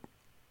weight?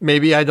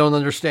 Maybe I don't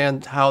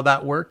understand how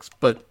that works,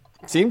 but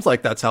it seems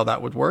like that's how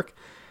that would work.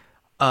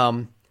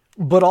 But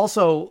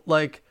also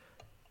like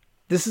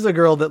this is a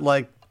girl that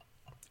like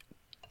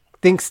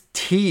thinks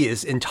tea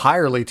is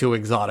entirely too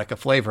exotic a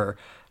flavor,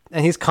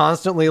 and he's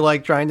constantly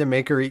like trying to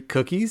make her eat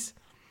cookies.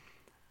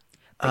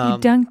 But you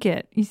dunk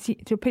it. You see,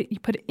 you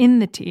put it in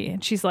the tea,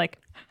 and she's like,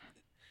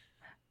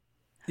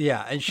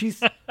 yeah, and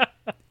she's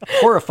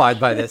horrified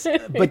by this.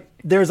 But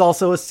there's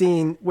also a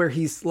scene where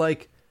he's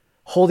like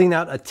holding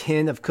out a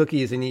tin of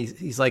cookies and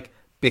he's like,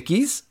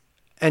 Bickies?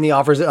 And he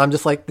offers it. I'm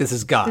just like, this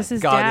is God. This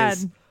is God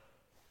Dad.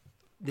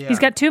 He's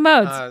got two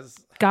modes,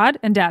 God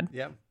and Dad.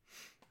 Yeah.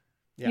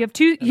 You have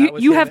two.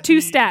 You have two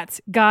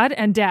stats, God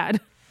and Dad.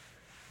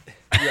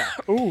 Yeah.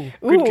 Ooh,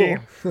 good game.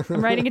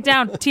 I'm writing it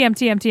down.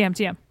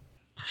 TM.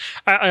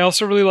 I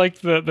also really like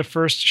the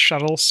first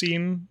shuttle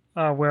scene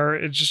where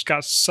it just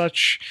got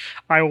such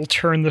I will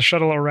turn the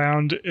shuttle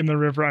around in the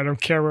river, I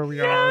don't care where we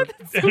are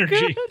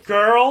energy.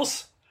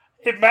 Girls,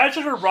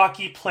 imagine a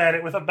rocky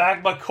planet with a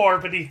magma core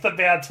beneath the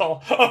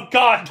mantle. Oh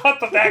god, not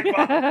the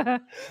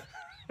magma.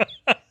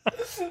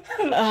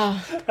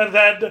 And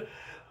then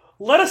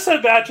let us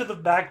imagine the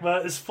magma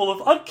is full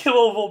of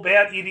unkillable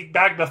man-eating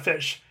magma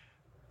fish.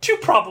 Two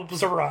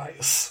problems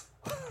arise.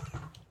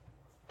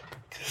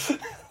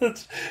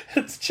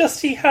 it's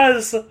just he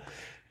has...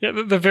 Yeah,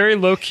 the very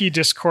low-key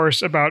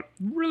discourse about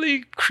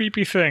really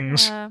creepy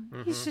things.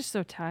 He's just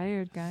so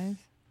tired, guys.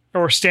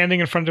 Or standing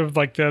in front of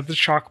like the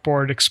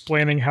chalkboard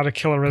explaining how to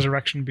kill a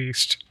resurrection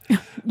beast.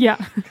 Yeah.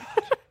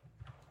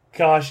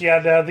 Gosh, yeah,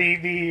 no,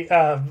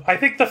 I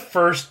think the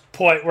first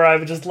point where I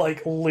was just,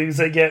 like,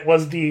 losing it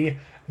was the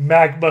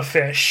magma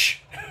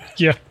fish.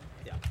 Yeah.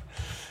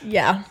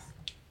 Yeah.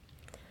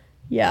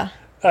 Yeah.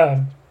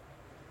 Gosh.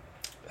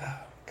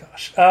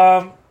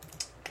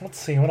 Let's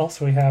see, what else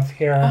do we have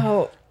here?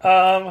 Oh.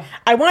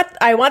 I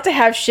want to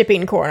have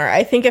shipping corner.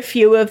 I think a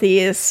few of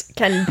these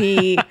can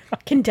be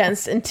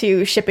condensed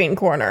into shipping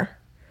corner.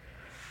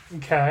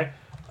 Okay.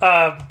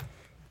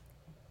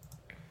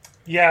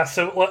 Yeah,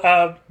 so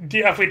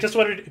if we just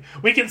wanted to,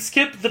 we can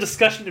skip the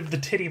discussion of the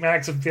titty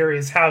mags of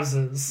various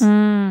houses.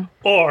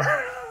 Or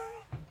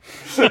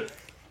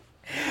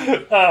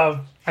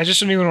I just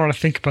don't even want to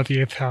think about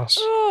the 8th house.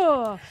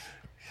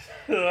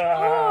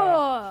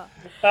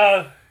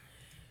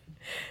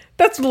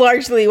 That's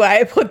largely why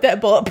I put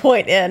that bullet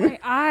point in. My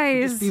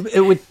eyes.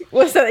 It would.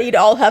 Was that you'd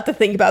all have to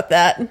think about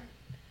that.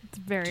 It's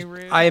very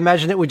rude. I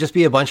imagine it would just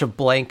be a bunch of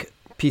blank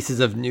pieces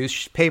of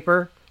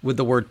newspaper with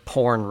the word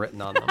porn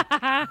written on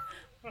them.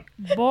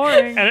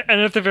 Boring. And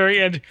at the very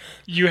end,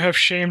 you have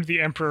shamed the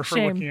emperor for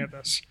Shame. looking at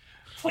this.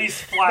 please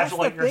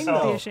flagellate That's the thing,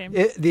 yourself. though. Be ashamed.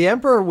 The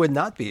emperor would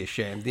not be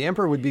ashamed. The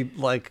emperor would be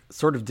like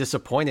sort of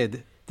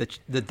disappointed that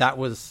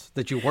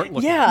you weren't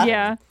looking. Yeah.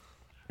 Yeah.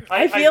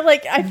 I feel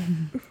like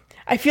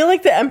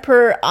the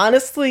emperor,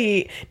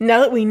 honestly, now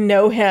that we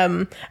know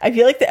him, I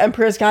feel like the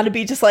emperor's got to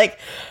be just like,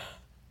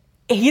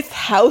 8th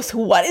house,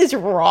 what is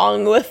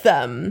wrong with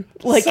them?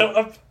 Like,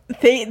 So,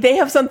 they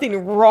have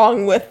something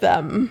wrong with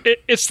them.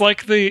 It's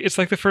like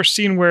the first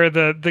scene where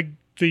the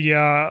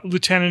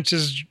lieutenant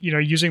is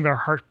using their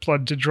heart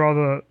blood to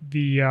draw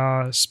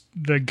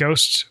the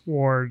ghost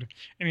ward,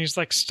 and he's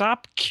like,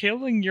 "Stop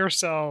killing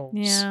yourselves."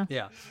 Yeah.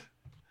 Yeah.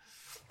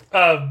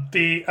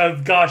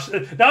 Gosh,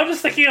 now I'm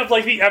just thinking of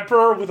like the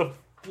emperor with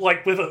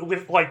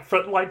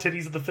frontline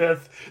titties in the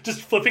 5th,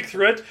 just flipping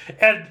through it,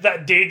 and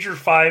that Danger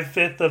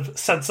 5/5 of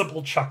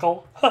sensible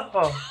chuckle.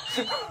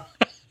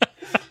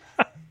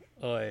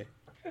 Oy.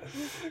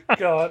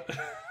 God.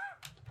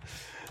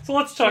 So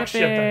let's talk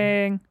shipping.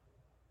 Shipping.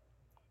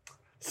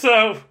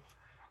 So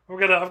I'm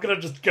gonna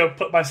just go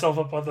put myself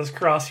up on this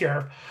cross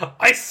here.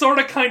 I sort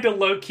of kind of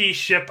low key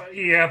ship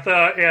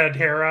Iantha and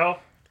Harrow.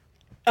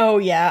 Oh,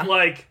 yeah.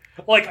 Like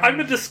I'm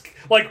gonna just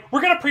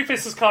we're gonna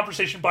preface this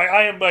conversation by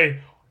I am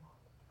a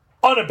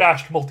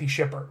unabashed multi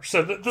shipper.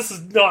 So this is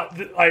not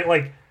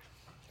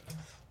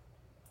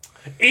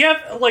and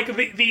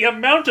the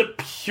amount of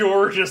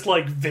pure just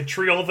like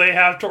vitriol they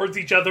have towards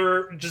each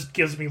other just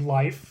gives me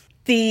life.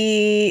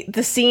 The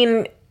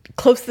scene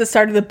close to the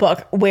start of the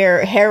book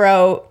where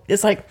Harrow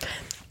is like,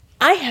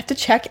 I have to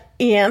check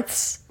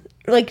Ianth's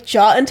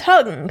jaw and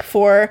tongue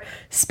for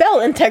spell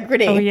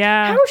integrity. Oh,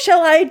 yeah. How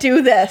shall I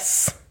do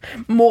this?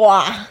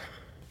 Moi.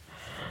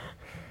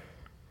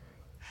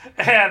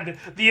 And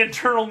the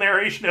internal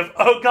narration of,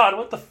 oh god,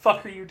 what the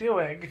fuck are you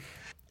doing?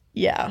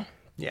 Yeah.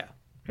 Yeah.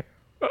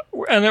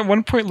 And at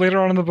one point later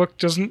on in the book,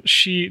 doesn't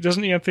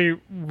Ianthe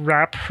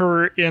wrap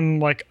her in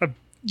like a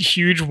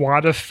huge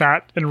wad of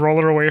fat and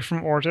roll her away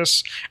from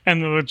Ortis,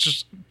 and it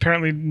just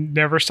apparently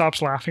never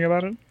stops laughing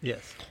about it?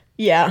 Yes.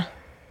 Yeah.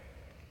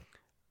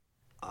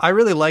 I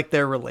really like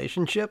their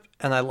relationship,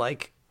 and I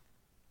like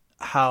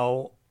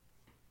how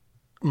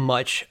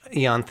much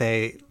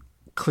Ianthe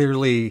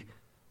clearly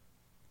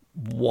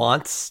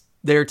wants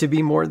there to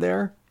be more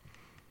there.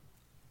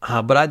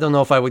 But I don't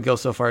know if I would go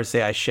so far as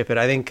say I ship it.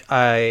 I think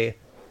I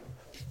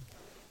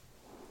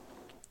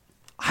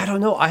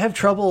don't know. I have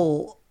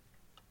trouble.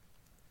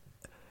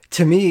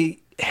 To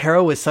me,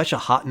 Harrow is such a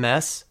hot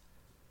mess.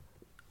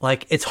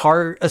 Like, it's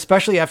hard,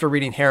 especially after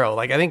reading Harrow.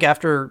 Like, I think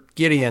after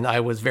Gideon,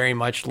 I was very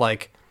much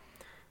like,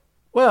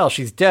 well,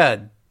 she's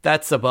dead.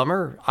 That's a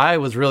bummer. I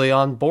was really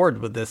on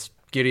board with this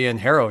Gideon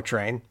Harrow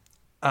train.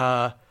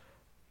 But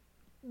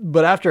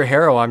after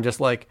Harrow, I'm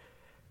just like,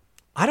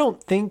 I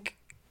don't think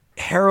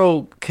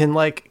Harrow can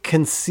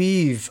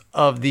conceive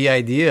of the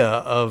idea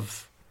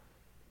of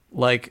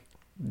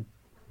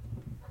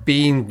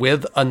being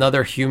with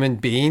another human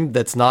being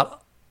that's not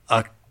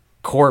a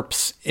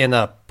corpse in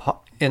a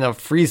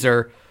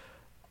freezer.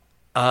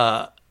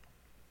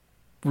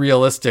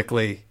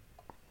 Realistically,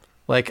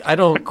 I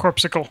don't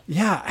Corpsicle.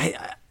 Yeah,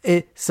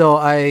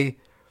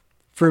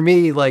 for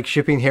me,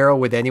 shipping Harrow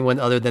with anyone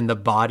other than the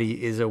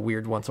body is a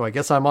weird one. So I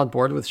guess I'm on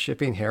board with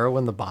shipping Harrow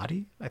and the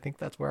body. I think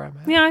that's where I'm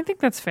at. Yeah, I think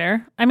that's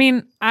fair. I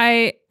mean,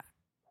 I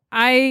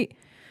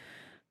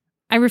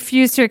I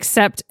refuse to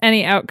accept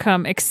any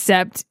outcome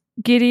except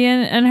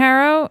Gideon and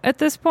Harrow at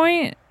this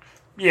point.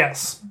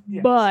 Yes.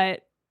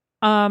 But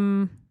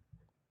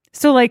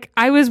so like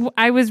I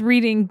was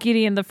reading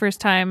Gideon the first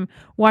time,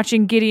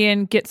 watching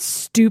Gideon get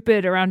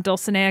stupid around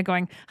Dulcinea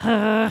going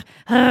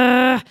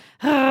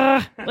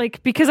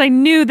like, because I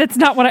knew that's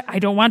not what I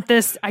don't want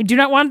this. I do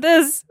not want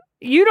this.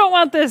 You don't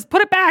want this.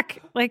 Put it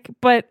back. Like,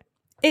 but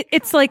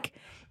it's like,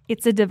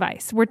 it's a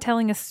device. We're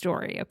telling a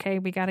story. Okay.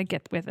 We got to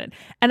get with it.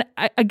 And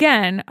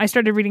I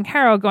started reading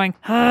Harrow going,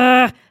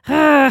 but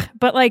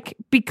like,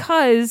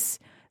 because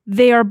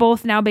they are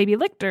both now baby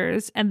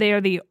lictors and they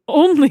are the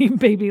only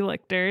baby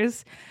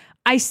lictors,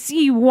 I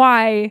see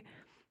why,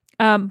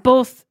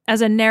 both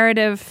as a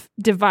narrative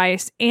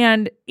device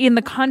and in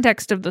the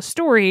context of the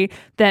story,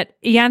 that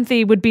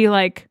Ianthe would be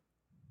like,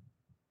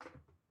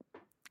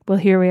 well,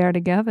 here we are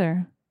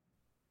together.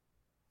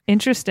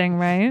 Interesting,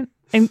 right?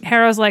 And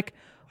Harrow's like,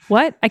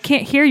 what? I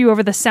can't hear you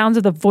over the sounds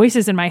of the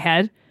voices in my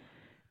head.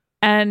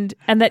 And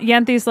that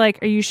Yanthe's like,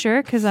 are you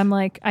sure? Because I'm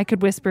like, I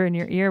could whisper in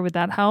your ear. Would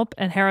that help?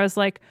 And Harrow's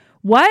like,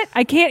 what?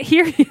 I can't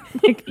hear you.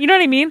 Like, you know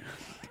what I mean?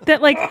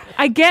 That like,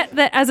 I get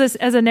that as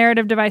a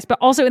narrative device, but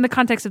also in the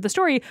context of the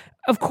story,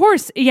 of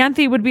course,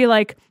 Ianthe would be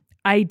like,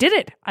 I did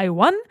it. I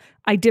won.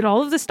 I did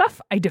all of this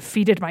stuff. I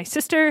defeated my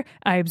sister.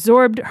 I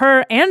absorbed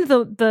her and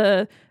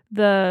the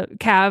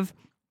Cav.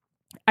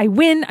 I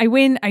win.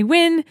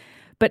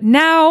 But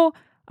now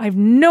I have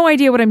no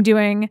idea what I'm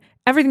doing.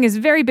 Everything is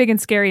very big and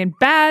scary and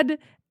bad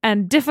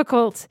and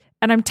difficult.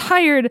 And I'm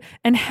tired.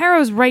 And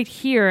Harrow's right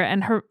here.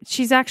 And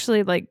she's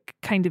actually like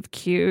kind of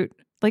cute.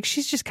 Like,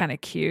 she's just kind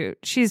of cute.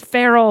 She's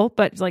feral,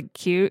 but like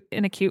cute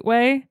in a cute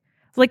way.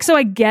 Like, so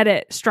I get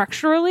it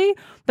structurally,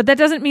 but that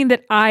doesn't mean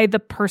that I, the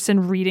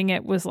person reading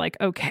it, was like,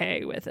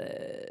 okay with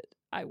it.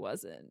 I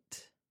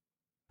wasn't.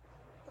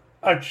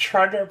 I'm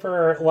trying to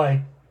remember,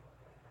 like,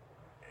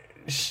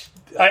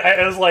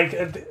 I was like,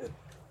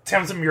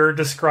 Tamsin Muir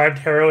described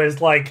Harrow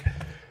as like,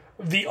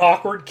 the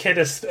awkward kid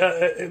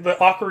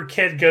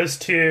goes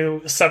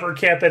to summer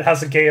camp and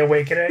has a gay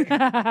awakening.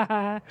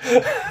 That's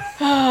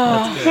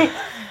good.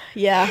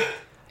 Yeah.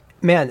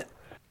 Man,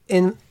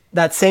 in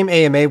that same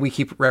AMA we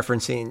keep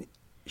referencing,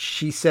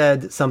 she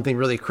said something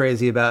really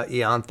crazy about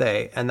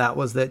Ianthe, and that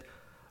was that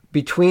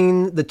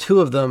between the two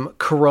of them,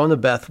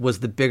 Coronabeth was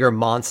the bigger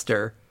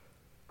monster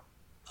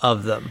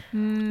of them.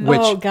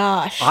 Which oh,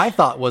 gosh. I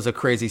thought was a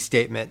crazy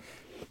statement,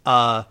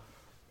 all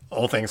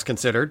things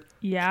considered.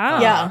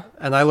 Yeah. Yeah.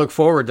 And I look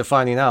forward to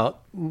finding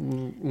out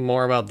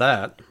more about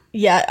that.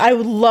 Yeah, I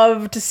would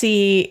love to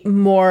see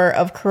more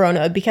of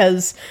Corona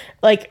because,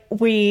 like,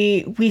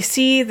 we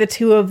see the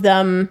two of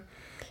them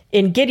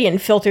in Gideon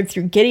filtered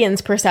through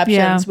Gideon's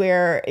perceptions,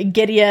 where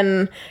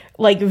Gideon,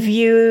 like,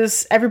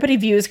 everybody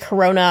views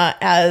Corona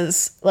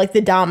as, like,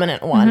 the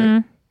dominant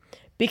one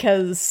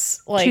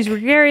because, like... she's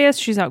gregarious,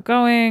 she's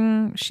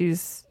outgoing,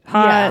 she's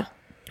hot. Yeah.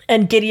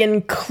 And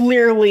Gideon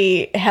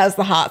clearly has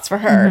the hots for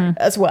her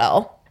as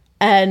well.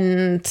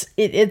 And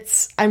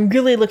I'm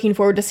really looking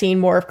forward to seeing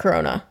more of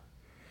Corona.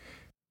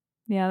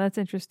 Yeah, that's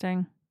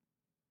interesting.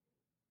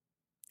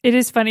 It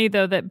is funny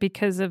though that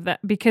because of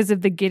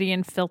the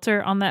Gideon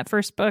filter on that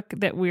first book,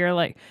 that we're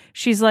like,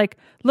 she's like,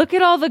 look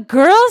at all the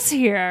girls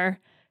here.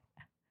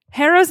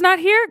 Harrow's not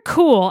here?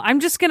 Cool. I'm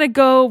just gonna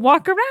go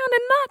walk around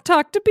and not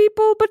talk to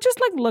people, but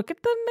just like look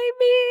at them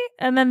maybe.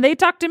 And then they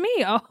talk to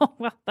me. Oh,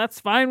 well, that's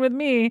fine with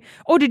me.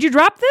 Oh, did you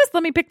drop this?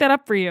 Let me pick that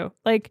up for you.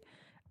 Like,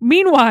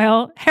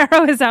 meanwhile,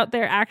 Harrow is out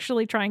there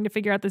actually trying to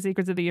figure out the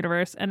secrets of the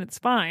universe, and it's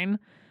fine.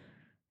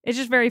 It's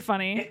just very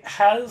funny. It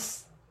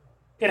has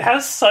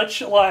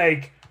such,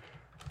 like...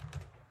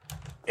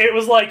 It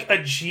was like a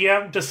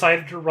GM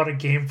decided to run a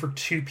game for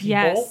two people.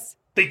 Yes.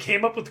 They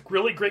came up with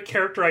really great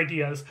character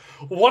ideas.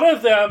 One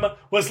of them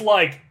was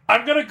like,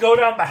 I'm going to go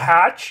down the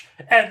hatch,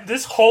 and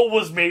this hole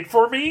was made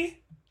for me.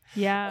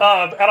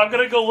 Yeah. And I'm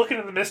going to go look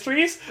into the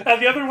mysteries. And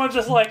the other one's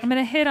just like... I'm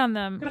going to hit on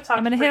them.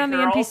 I'm going to hit on the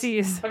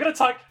NPCs. I'm going to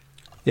talk...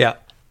 Yeah.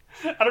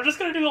 And I'm just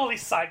going to do all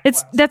these side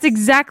quests. That's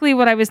exactly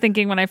what I was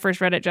thinking when I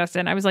first read it,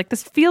 Justin. I was like,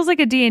 this feels like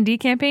a D&D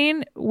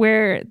campaign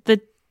where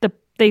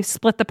they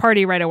split the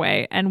party right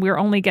away, and we're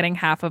only getting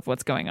half of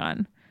what's going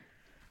on.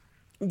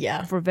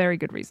 Yeah. For very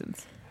good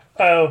reasons.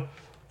 Oh.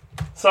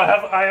 So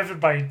I have in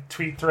my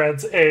tweet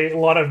threads a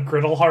lot of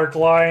Griddlehark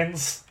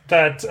lines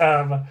that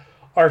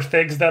are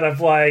things that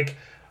have, like...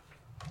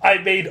 I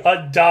made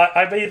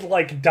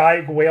like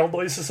dying whale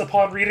noises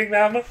upon reading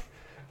them.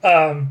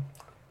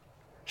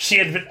 She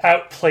had been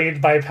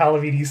outplayed by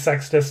Palavides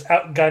Sextus,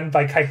 outgunned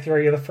by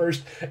Kytheria I,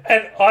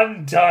 and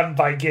undone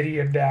by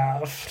Gideon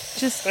Nav.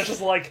 Just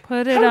like,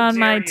 put it on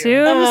my tombstone.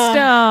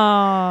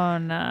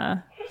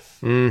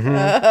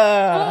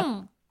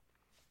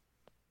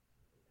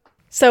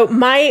 So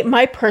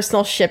my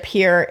personal ship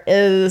here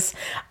is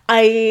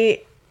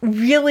I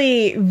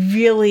really,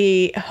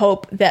 really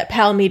hope that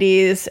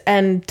Palamedes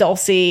and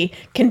Dulcie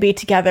can be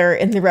together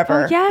in the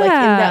river. Oh, yeah. Like in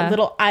that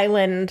little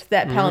island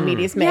that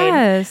Palamedes made.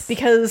 Yes.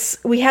 Because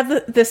we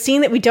have the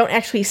scene that we don't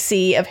actually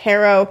see of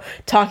Harrow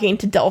talking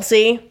to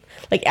Dulcie,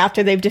 like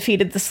after they've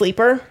defeated the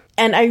sleeper.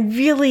 And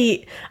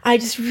I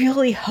just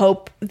really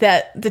hope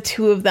that the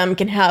two of them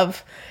can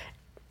have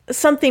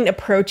something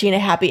approaching a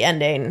happy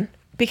ending,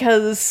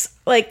 because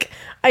like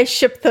I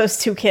ship those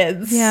two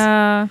kids.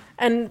 Yeah.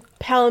 And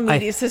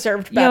Palamedes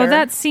deserved better.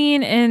 That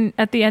scene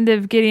at the end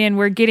of Gideon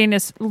where Gideon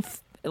is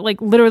like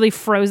literally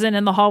frozen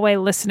in the hallway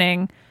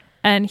listening,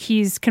 and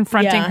he's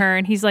confronting her,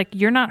 and he's like,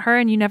 "You're not her,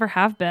 and you never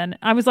have been."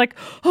 I was like,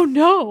 "Oh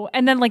no!"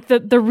 And then like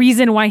the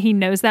reason why he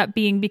knows that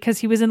being because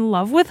he was in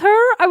love with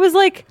her. I was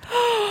like,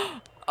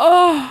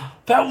 "Oh,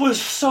 that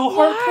was so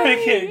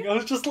heartbreaking." I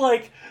was just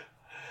like,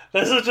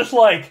 "This is just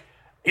like."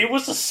 It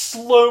was a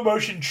slow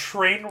motion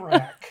train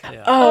wreck.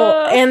 Yeah.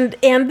 Oh,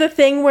 and the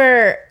thing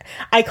where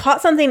I caught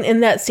something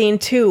in that scene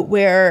too,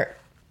 where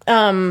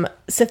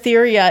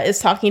Cytherea is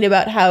talking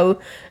about how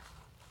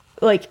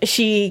like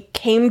she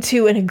came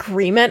to an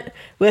agreement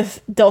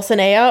with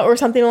Dulcinea or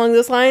something along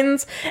those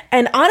lines,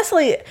 and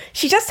honestly,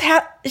 she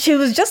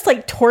was just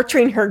like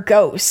torturing her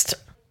ghost.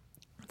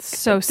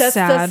 So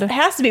sad. That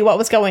has to be what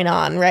was going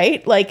on,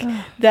 right? Like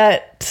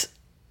that,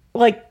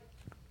 like.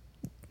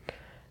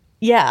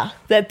 Yeah,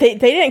 that they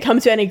didn't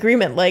come to any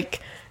agreement. Like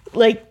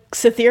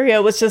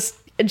Cytherea was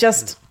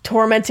just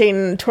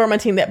tormenting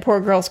that poor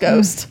girl's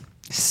ghost.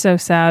 So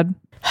sad.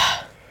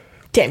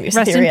 Damn you,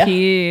 Rest Cytherea. in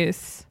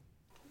peace.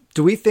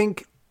 Do we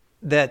think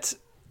that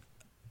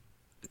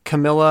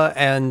Camilla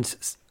and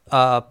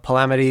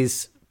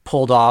Palamedes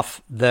pulled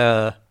off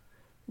the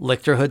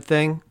Lictorhood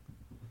thing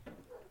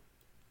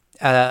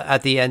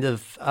at the end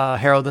of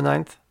Harrow the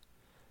Ninth?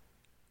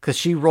 Because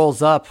she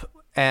rolls up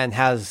and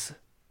has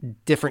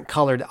different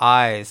colored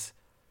eyes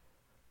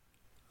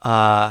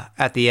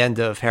at the end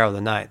of Harrow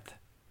the Ninth.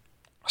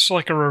 So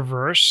like a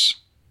reverse,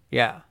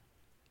 Yeah.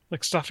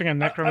 like stuffing a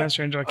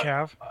necromancer into a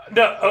calf.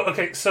 No,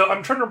 okay, so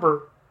I'm trying to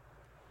remember.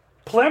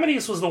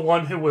 Palamedes was the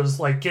one who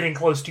was like getting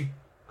close to,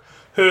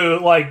 who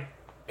like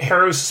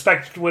Harrow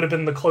suspected would have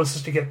been the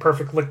closest to get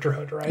perfect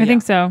Lictorhood, right? I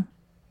think so.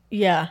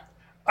 Yeah.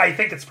 I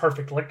think it's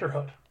perfect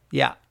Lictorhood.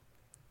 Yeah.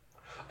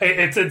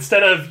 It's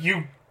instead of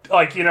you,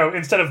 like, you know,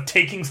 instead of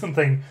taking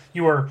something,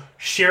 you are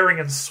sharing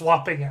and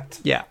swapping it.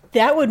 Yeah.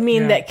 That would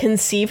mean that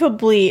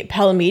conceivably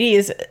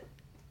Palamedes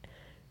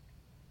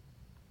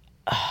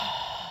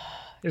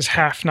Is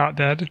half not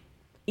dead?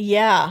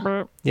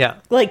 yeah, Yeah.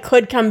 like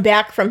could come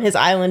back from his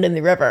island in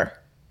the river.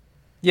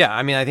 Yeah.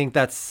 I mean, I think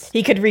that's,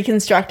 He could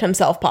reconstruct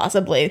himself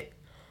possibly.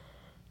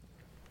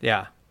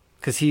 yeah.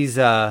 Because he's,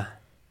 that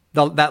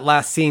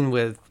last scene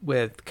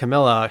with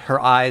Camilla, her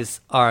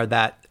eyes are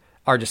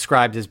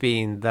described as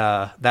being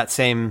that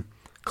same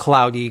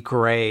cloudy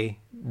gray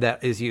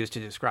that is used to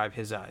describe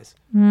his eyes.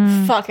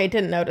 Fuck, I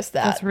didn't notice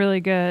that. That's really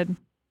good.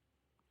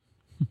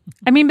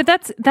 I mean, but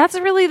that's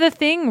really the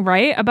thing,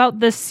 right? About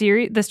this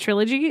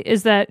trilogy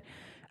is that,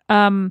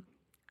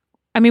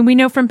 I mean, we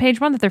know from page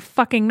 1 that they're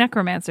fucking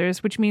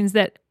necromancers, which means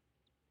that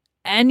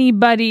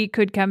anybody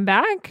could come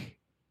back,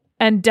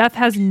 and death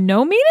has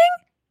no meaning,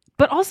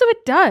 but also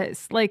it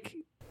does. Like,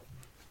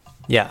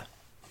 Yeah.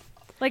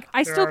 like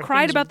I There still are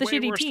cried things about the way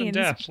shitty worse than teens.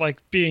 death,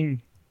 like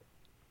being,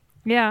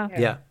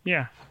 Yeah.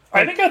 Yeah.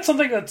 I think that's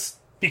something that's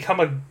become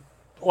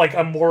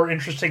a more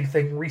interesting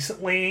thing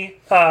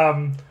recently,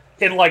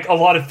 in like a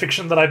lot of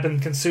fiction that I've been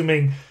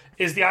consuming,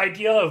 is the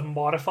idea of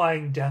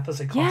modifying death as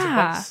a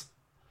consequence.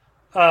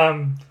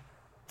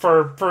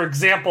 For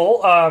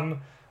example,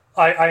 I'm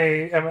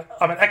an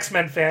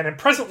X-Men fan, and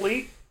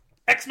presently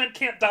X-Men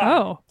can't die.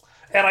 Oh.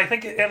 And I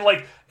think, and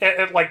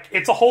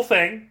it's a whole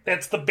thing.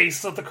 It's the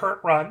basis of the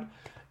current run.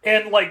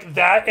 And like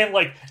that, and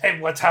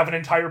let's have an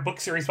entire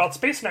book series about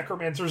space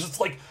necromancers. It's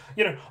like,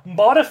 you know,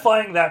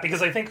 modifying that,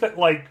 because I think that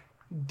like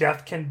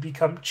death can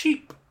become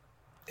cheap.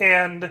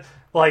 And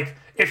like,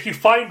 if you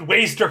find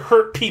ways to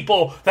hurt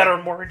people that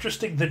are more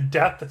interesting than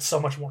death, it's so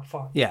much more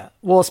fun. Yeah.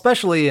 Well,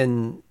 especially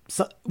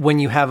when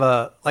you have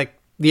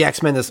the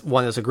X-Men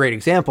one is a great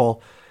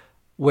example,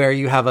 where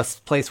you have a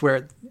place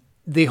where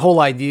the whole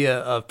idea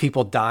of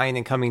people dying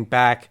and coming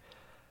back,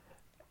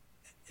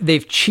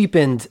 they've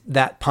cheapened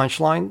that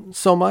punchline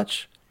so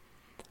much,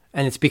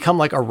 and it's become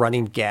like a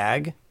running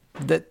gag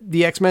that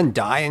the X-Men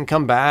die and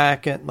come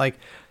back, and like,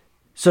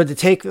 so to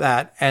take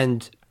that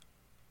and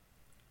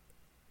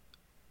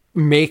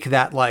make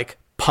that like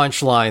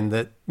punchline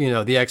that, you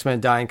know, the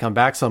X-Men die and come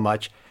back so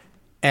much,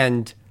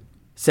 and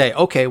say,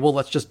 okay, well,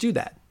 let's just do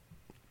that.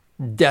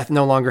 Death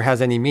no longer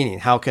has any meaning.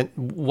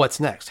 What's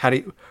next?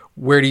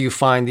 Where do you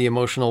find the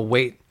emotional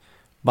weight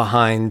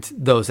behind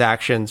those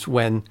actions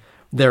when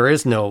there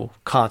is no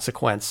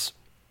consequence,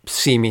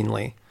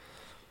 seemingly?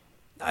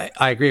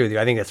 I agree with you.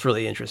 I think that's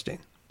really interesting.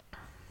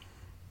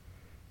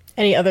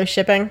 Any other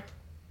shipping?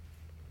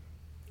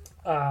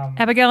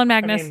 Abigail and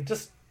I Magnus. mean,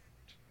 just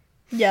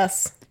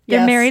Yes. They're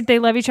Yes. married. They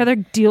love each other.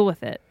 Deal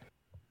with it.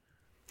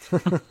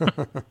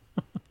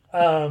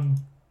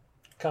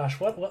 gosh,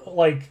 what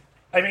like,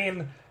 I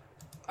mean,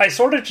 I just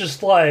sort of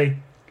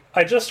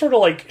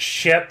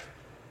ship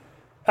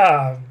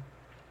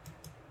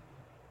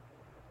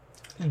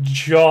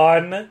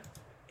John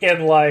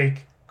in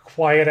like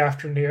Quiet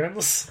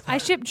Afternoons. I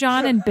ship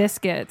John and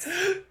biscuits.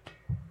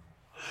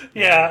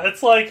 Yeah,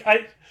 it's like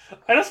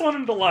I just want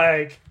him to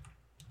like.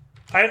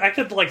 I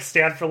could like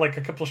stand for like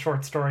a couple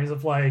short stories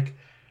of like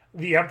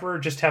the Emperor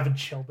just having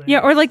chill days. Yeah,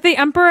 or like the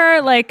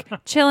Emperor like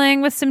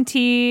chilling with some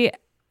tea,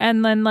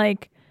 and then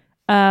like,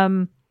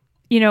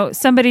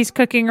 somebody's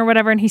cooking or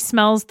whatever, and he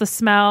smells the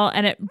smell,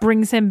 and it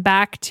brings him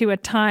back to a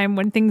time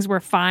when things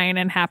were fine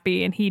and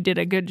happy, and he did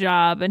a good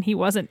job, and he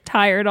wasn't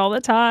tired all the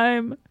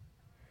time.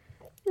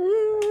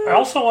 I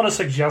also want to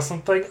suggest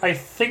something. I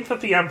think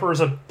that the Emperor is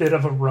a bit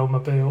of a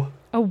Romaboo.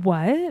 A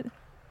what?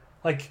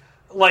 He's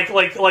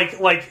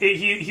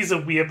a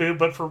weeaboo,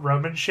 but for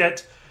Roman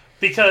shit,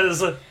 because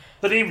the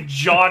name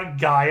John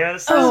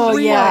Gaius. Oh,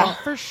 yeah.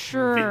 For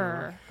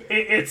sure.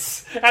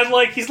 It's and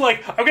like he's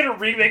like, I'm gonna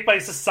remake my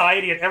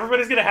society, and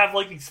everybody's gonna have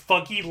like these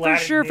funky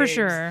Latin For names.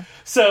 sure.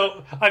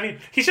 So I mean,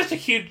 he's just a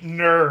huge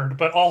nerd,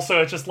 but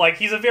also it's just like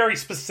he's a very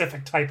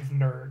specific type of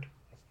nerd.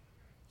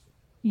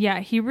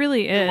 Yeah, he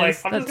really is. Like,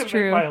 I'm That's just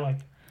true. gonna make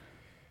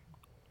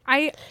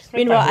my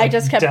Meanwhile, I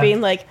just kept being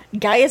like,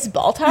 Gaius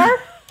Baltar?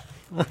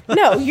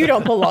 No, you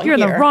don't belong You're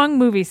in here. the wrong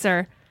movie,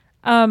 sir.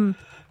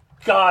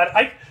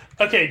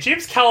 Okay,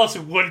 James Callis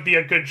would be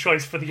a good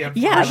choice for the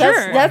Emperor. Yeah,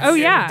 sure.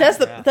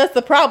 That's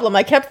the problem.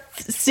 I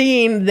kept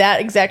seeing that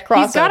exact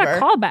crossover. He's got a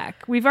callback.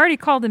 We've already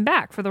called him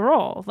back for the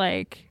role.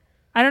 Like,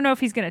 I don't know if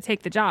he's going to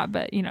take the job,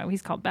 but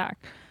he's called back.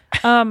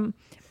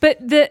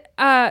 But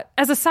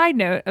as a side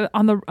note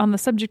on the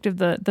subject of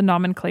the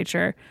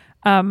nomenclature,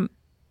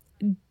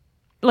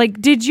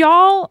 did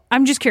y'all?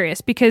 I'm just curious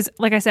because,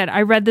 like I said,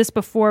 I read this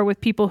before with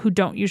people who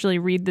don't usually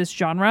read this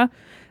genre.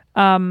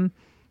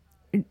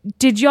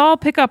 Did y'all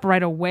pick up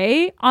right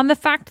away on the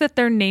fact that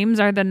their names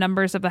are the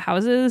numbers of the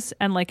houses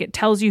and like it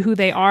tells you who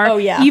they are? Oh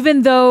yeah.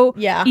 Even though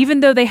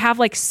they have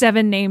like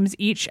 7 names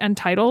each and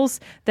titles,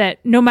 that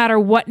no matter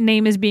what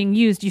name is being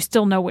used, you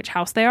still know which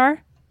house they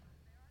are.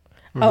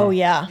 Mm-hmm. Oh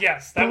yeah.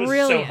 Yes, that was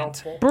so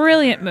helpful.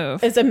 Brilliant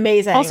move. It's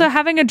amazing. Also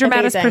having a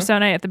dramatis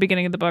personae at the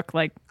beginning of the book,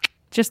 like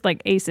just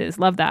like aces.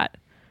 Love that.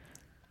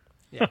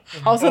 Yeah.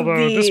 Also,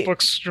 although this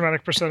book's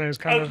dramatic persona is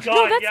kind of... God,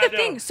 no, that's the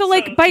thing. So,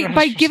 like,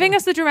 by giving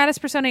us the dramatis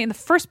personae in the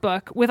first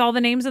book with all the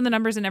names and the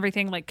numbers and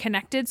everything, like,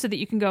 connected so that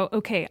you can go,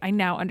 okay, I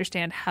now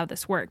understand how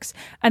this works.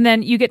 And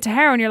then you get to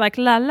Harrow and you're like,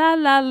 la, la,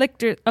 la,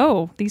 Lictor.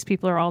 Oh, these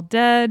people are all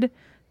dead.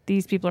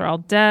 These people are all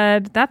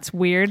dead. That's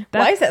weird.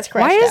 Why is that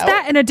scratched Why is out?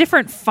 that in a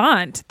different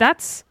font?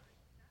 That's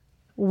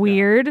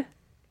weird. Yeah.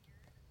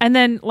 And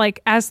then,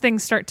 like, as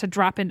things start to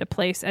drop into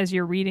place as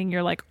you're reading,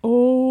 you're like,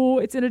 oh,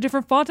 it's in a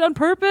different font on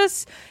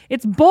purpose.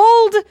 It's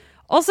bold.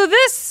 Also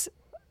this.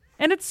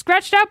 And it's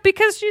scratched out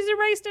because she's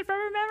erased it from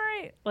her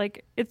memory.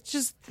 Like, it's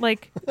just,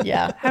 like,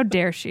 yeah. How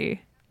dare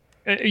she?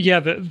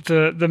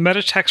 The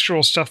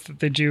metatextual stuff that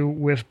they do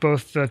with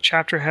both the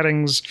chapter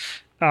headings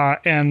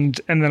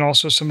and then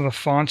also some of the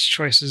font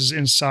choices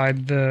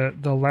inside the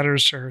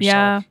letters to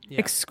herself. Yeah.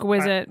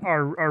 Exquisite.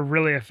 Are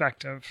really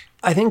effective.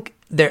 I think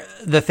the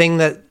thing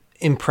that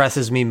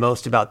impresses me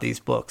most about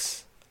these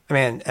books, I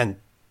mean, and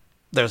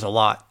there's a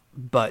lot,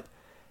 but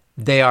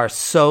they are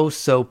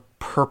so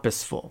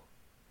purposeful.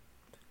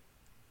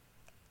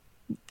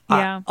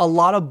 Yeah. A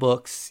lot of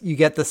books, you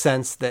get the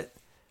sense that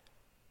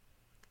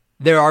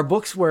there are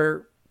books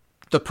where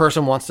the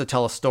person wants to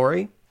tell a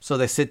story, so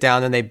they sit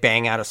down and they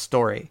bang out a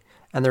story,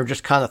 and they're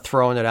just kind of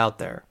throwing it out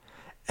there.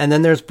 And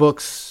then there's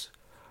books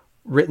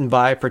written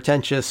by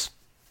pretentious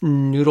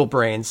noodle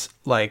brains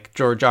like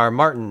George R. R.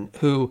 Martin,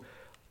 who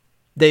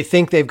they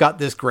think they've got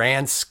this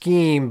grand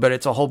scheme, but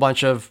it's a whole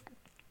bunch of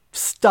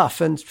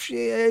stuff and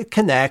it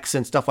connects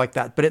and stuff like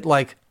that. But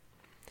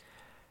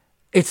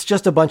it's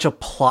just a bunch of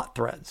plot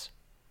threads.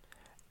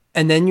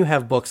 And then you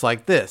have books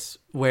like this,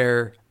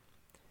 where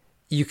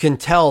you can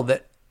tell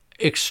that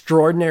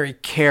extraordinary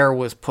care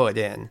was put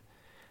in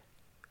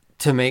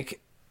to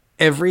make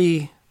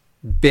every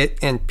bit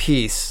and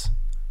piece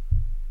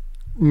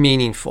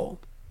meaningful.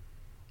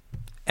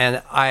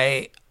 And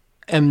I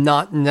am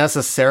not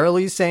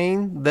necessarily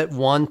saying that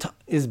one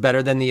is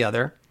better than the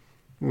other,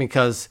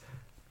 because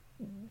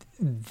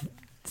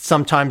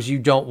sometimes you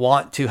don't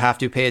want to have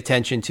to pay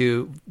attention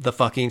to the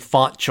fucking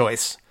font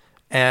choice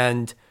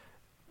and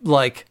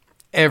like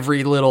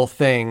every little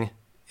thing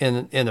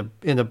in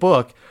a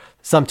book.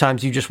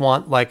 Sometimes you just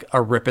want like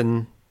a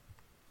ripping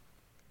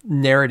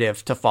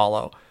narrative to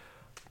follow.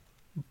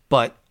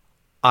 But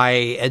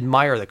I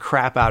admire the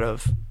crap out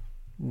of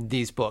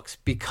these books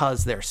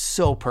because they're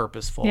so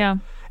purposeful. Yeah.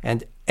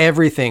 And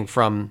everything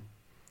from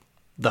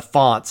the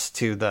fonts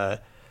to the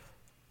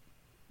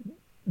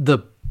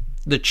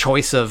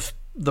choice of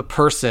the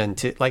person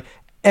to like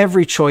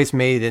every choice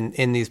made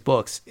in these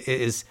books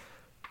is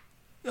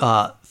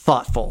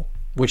thoughtful,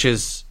 which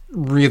is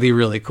really,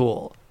 really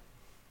cool.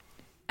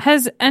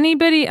 Has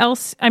anybody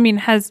else,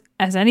 has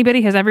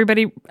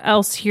everybody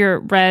else here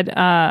read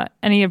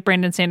any of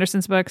Brandon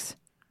Sanderson's books?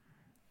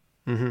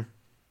 Mm-hmm.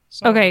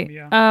 Okay.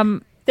 Yeah.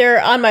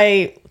 They're on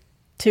my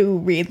to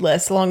read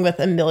list along with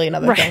a million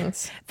other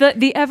things.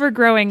 The ever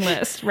growing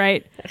list,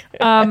 right?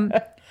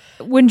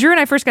 When Drew and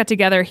I first got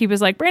together, he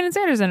was like, Brandon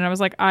Sanderson. And I was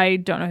like, I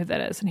don't know who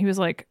that is. And he was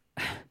like,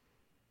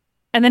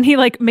 And then he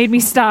like made me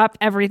stop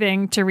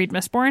everything to read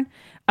Mistborn,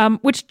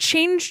 which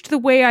changed the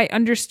way I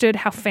understood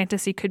how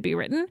fantasy could be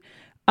written.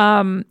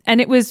 And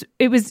it was,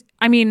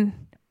 I mean,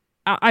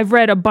 I've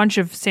read a bunch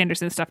of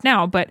Sanderson stuff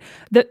now, but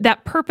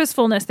that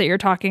purposefulness that you're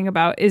talking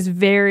about is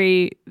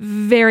very,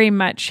 very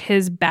much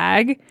his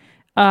bag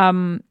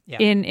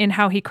in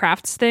how he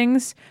crafts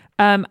things.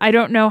 I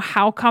don't know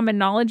how common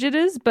knowledge it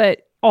is,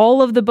 but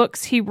all of the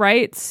books he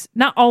writes,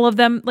 not all of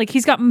them, like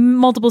he's got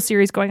multiple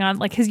series going on,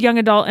 like his young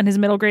adult and his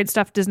middle grade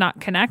stuff does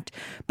not connect,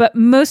 but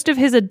most of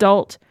his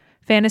adult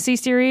fantasy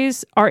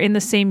series are in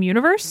the same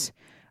universe.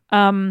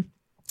 And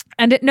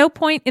at no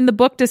point in the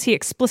book does he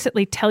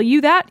explicitly tell you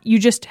that. You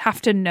just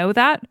have to know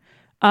that.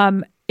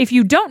 If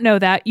you don't know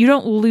that, you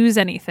don't lose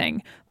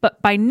anything.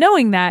 But by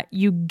knowing that,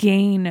 you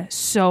gain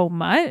so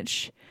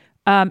much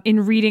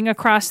in reading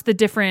across the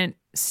different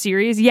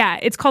series. Yeah,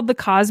 it's called the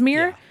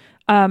Cosmere. Yeah.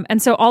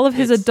 And so all of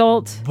his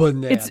adult,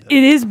 it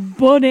is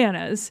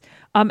bananas.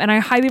 And I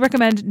highly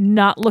recommend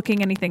not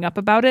looking anything up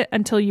about it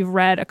until you've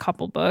read a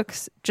couple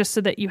books, just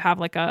so that you have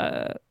like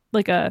a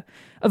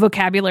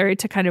vocabulary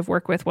to kind of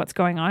work with what's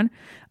going on.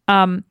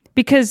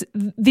 Because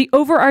the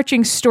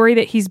overarching story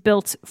that he's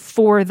built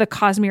for the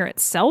Cosmere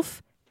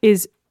itself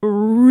is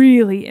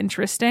really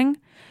interesting.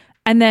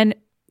 And then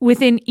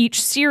within each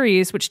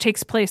series, which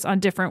takes place on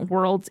different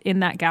worlds in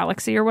that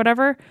galaxy or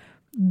whatever,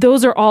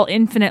 those are all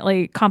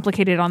infinitely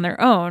complicated on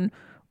their own,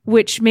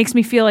 which makes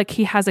me feel like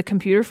he has a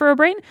computer for a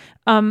brain.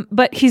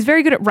 But he's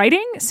very good at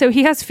writing, so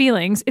he has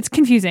feelings. It's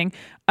confusing.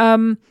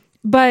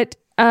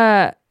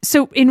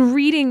 So in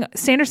reading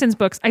Sanderson's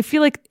books, I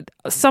feel like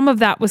some of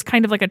that was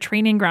kind of like a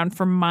training ground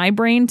for my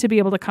brain to be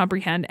able to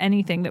comprehend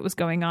anything that was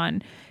going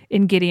on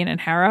in Gideon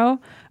and Harrow.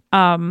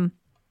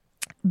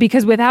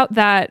 Because without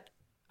that,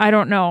 I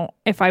don't know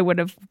if I would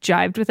have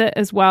jived with it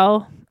as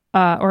well,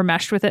 or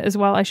meshed with it as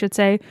well, I should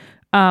say.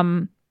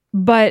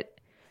 But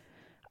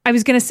I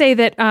was going to say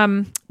that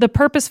the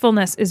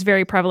purposefulness is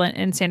very prevalent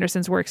in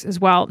Sanderson's works as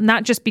well,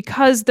 not just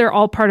because they're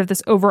all part of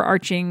this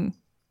overarching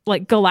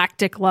like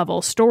galactic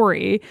level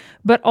story,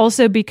 but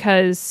also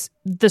because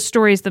the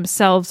stories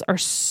themselves are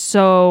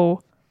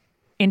so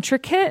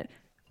intricate.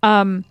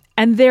 And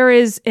there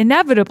is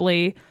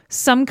inevitably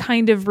some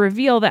kind of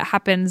reveal that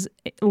happens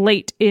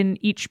late in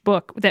each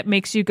book that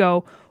makes you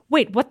go,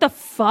 wait, what the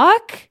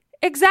fuck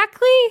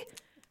exactly?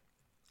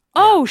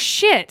 Oh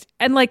shit.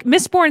 And like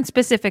Mistborn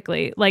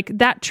specifically, like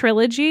that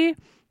trilogy,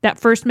 that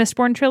first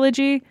Mistborn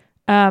trilogy,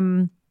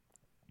 the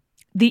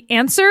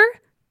answer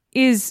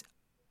is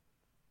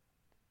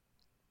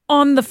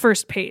on the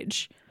first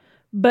page,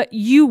 but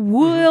you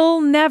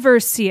will never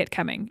see it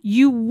coming.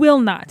 You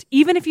will not.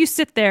 Even if you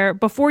sit there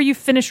before you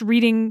finish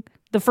reading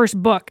the first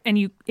book and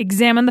you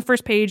examine the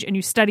first page and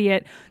you study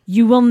it,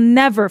 you will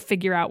never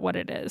figure out what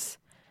it is.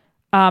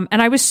 And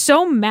I was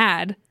so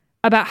mad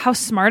about how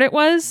smart it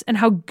was and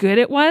how good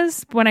it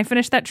was when I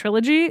finished that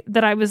trilogy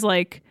that I was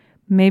like,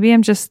 maybe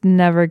I'm just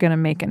never going to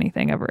make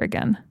anything ever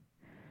again,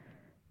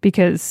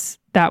 because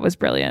that was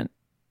brilliant.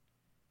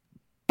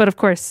 But of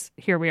course,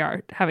 here we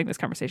are having this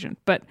conversation.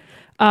 But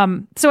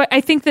so I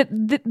think that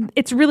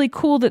it's really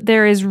cool that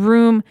there is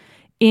room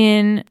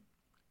in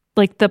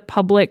like the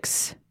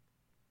public's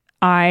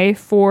eye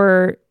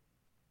for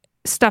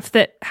stuff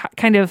that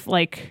kind of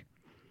like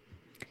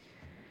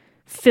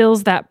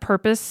fills that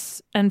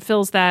purpose and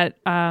fills that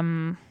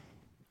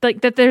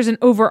like that there's an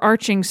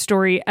overarching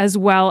story as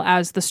well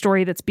as the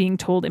story that's being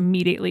told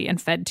immediately and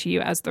fed to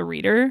you as the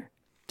reader.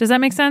 Does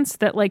that make sense?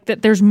 That like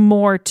that there's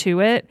more to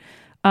it.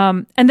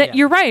 And that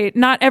you're right,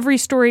 not every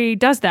story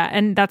does that,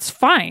 and that's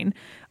fine.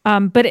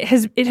 But it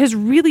has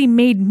really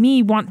made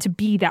me want to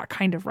be that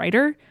kind of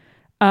writer.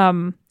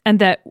 And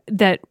that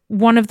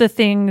one of the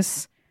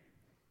things,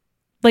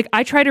 like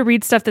I try to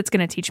read stuff that's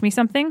going to teach me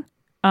something.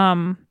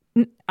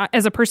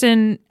 As a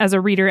person, as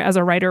a reader, as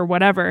a writer,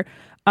 whatever.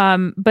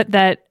 But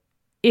that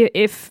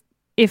if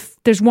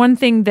there's one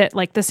thing that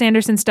like the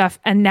Sanderson stuff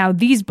and now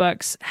these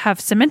books have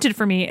cemented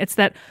for me, it's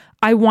that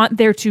I want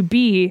there to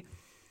be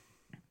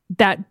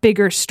that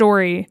bigger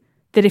story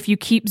that if you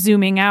keep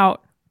zooming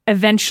out,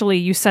 eventually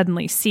you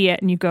suddenly see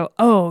it and you go,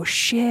 oh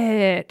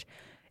shit,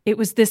 it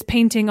was this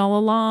painting all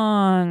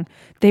along.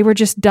 They were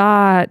just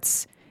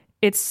dots.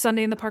 It's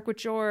Sunday in the Park with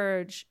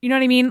George. You know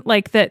what I mean?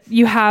 Like that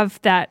you have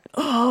that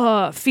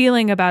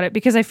feeling about it,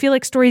 because I feel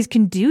like stories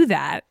can do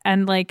that.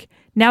 And like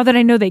now that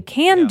I know they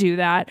can do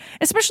that,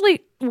 especially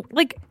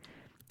like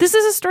this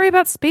is a story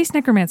about space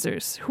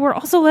necromancers who are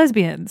also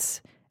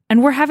lesbians.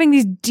 And we're having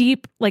these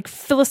deep, like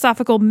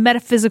philosophical,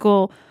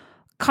 metaphysical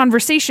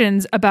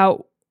conversations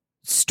about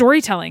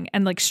storytelling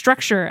and like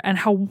structure and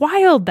how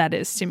wild that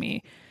is to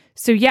me.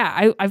 So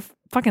yeah, I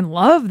fucking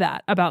love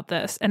that about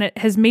this. And it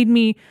has made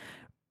me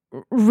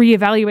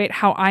reevaluate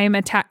how I am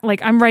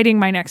like I'm writing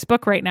my next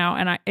book right now.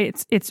 And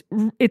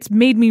it's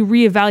made me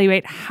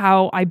reevaluate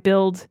how I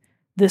build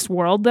this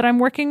world that I'm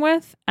working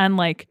with and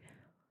like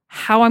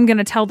how I'm going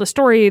to tell the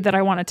story that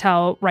I want to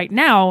tell right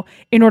now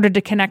in order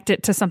to connect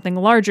it to something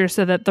larger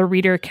so that the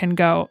reader can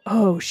go,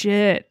 oh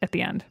shit, at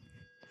the end.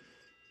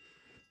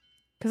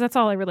 Because that's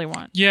all I really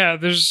want. Yeah,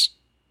 there's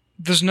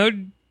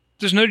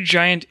there's no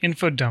giant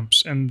info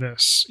dumps in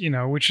this,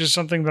 which is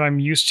something that I'm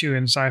used to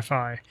in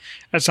sci-fi.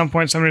 At some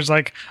point, somebody's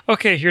like,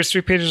 okay, here's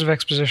 3 pages of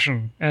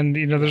exposition. And,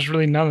 there's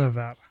really none of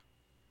that.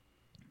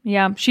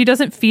 Yeah, she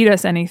doesn't feed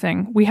us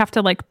anything. We have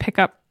to, pick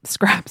up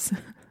scraps.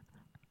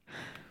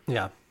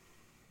 Yeah.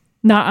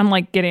 Not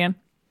unlike Gideon.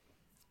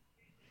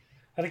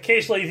 And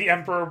occasionally the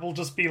Emperor will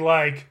just be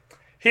like,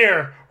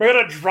 here, we're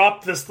going to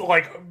drop this,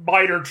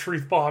 minor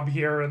truth bomb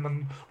here, and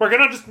then we're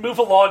going to just move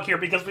along here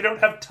because we don't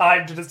have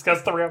time to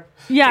discuss the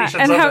ramifications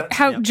and of it.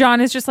 how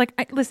John is just like,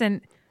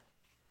 listen,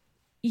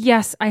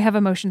 yes, I have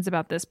emotions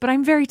about this, but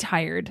I'm very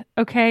tired,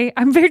 okay?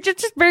 I'm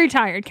just very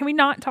tired. Can we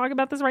not talk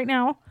about this right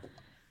now?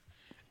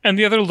 And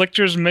the other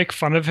lictors make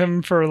fun of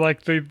him for,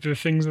 the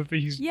things that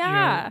he's...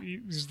 Yeah.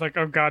 He's like,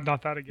 oh, God,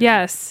 not that again.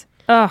 Yes.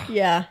 Oh,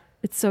 Yeah.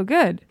 it's so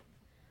good.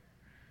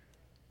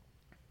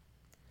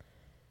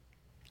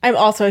 I'm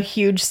also a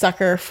huge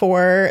sucker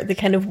for the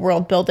kind of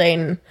world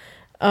building.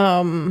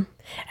 And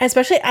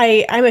especially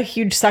I'm a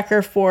huge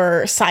sucker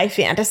for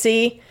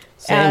sci-fantasy.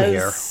 Same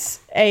here.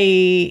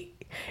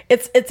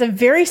 It's a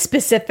very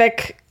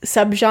specific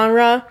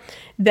subgenre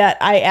that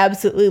I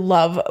absolutely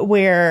love,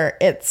 where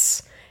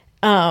it's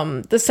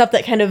the stuff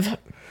that kind of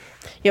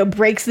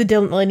breaks the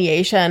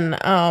delineation.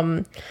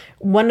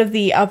 One of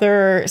the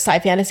other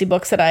sci-fantasy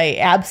books that I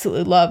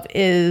absolutely love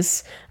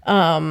is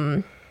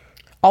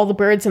All the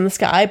Birds in the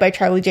Sky by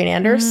Charlie Jane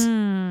Anders.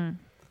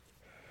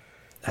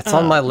 That's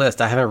on my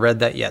list. I haven't read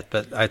that yet,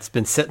 but it's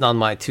been sitting on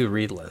my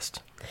to-read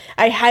list.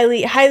 I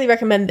highly, highly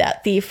recommend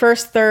that. The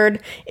first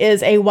third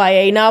is a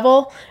YA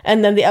novel,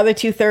 and then the other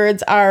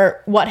 2/3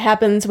 are what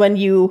happens when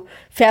you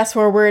fast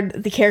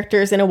forward the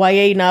characters in a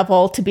YA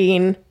novel to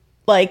being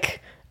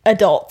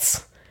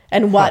adults,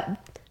 and what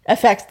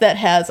effect that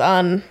has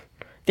on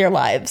their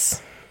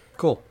lives.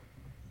 Cool.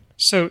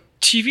 So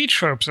TV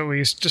Tropes, at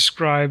least,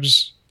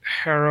 describes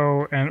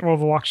Harrow and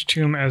the Walk to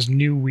Tomb as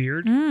new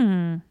weird,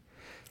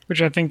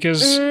 which I think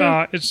is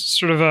it's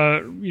sort of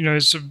a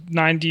it's a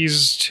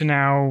 90s to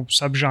now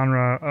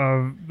subgenre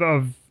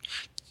of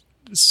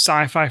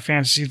sci-fi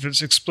fantasy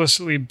that's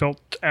explicitly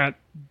built at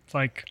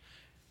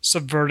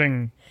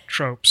subverting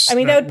tropes. I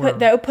mean, that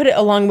would put it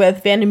along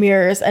with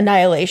Vandermeer's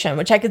Annihilation,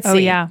 which I could see. Oh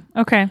yeah,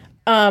 okay.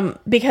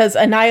 Because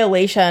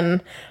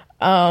Annihilation,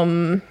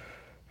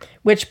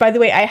 which, by the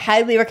way, I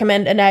highly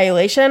recommend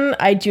Annihilation.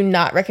 I do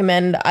not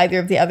recommend either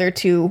of the other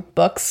 2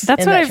 books.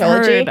 That's in what that I've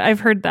trilogy. heard. I've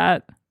heard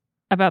that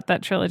about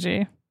that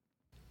trilogy.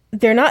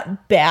 They're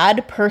not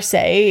bad per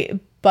se,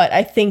 but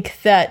I think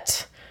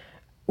that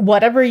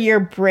whatever your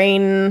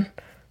brain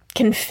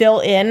can fill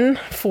in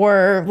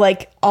for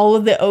all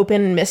of the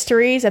open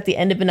mysteries at the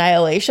end of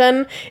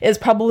Annihilation is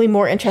probably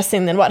more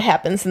interesting than what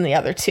happens in the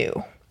other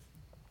 2.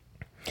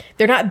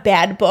 They're not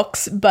bad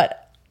books,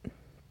 but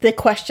the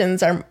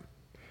questions are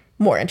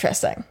more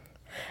interesting.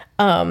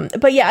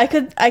 But yeah,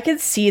 I could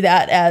see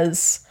that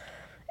as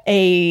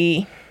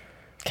a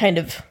kind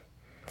of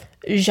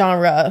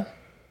genre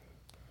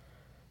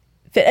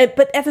fit,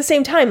 but at the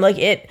same time,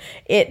 it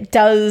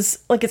does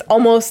it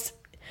almost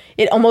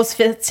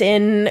fits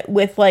in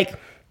with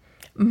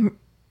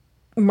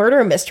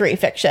murder mystery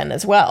fiction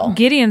as well.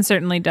 Gideon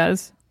certainly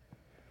does.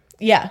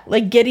 Yeah,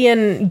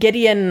 Gideon,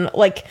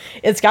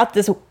 it's got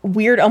this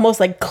weird,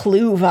 almost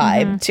Clue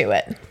vibe to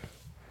it.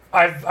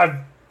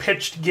 I've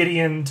pitched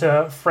Gideon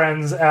to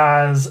friends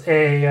as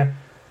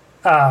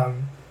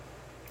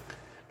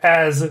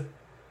as it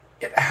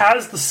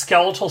has the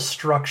skeletal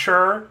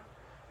structure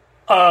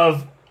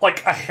of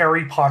a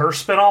Harry Potter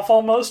spinoff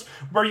almost,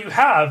 where you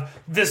have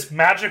this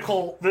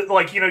magical,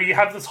 you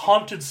have this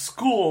haunted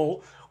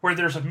school where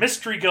there's a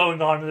mystery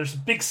going on and there's a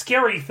big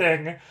scary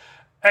thing,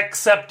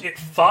 except it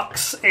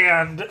fucks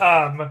and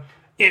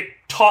it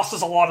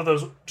tosses a lot of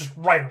those just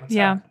right on its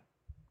head.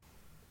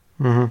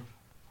 Mm-hmm.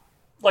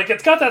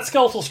 It's got that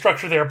skeletal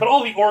structure there, but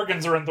all the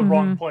organs are in the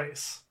wrong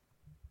place.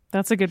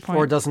 That's a good point.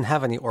 Or it doesn't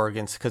have any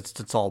organs because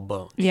it's all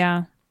bones.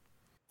 Yeah.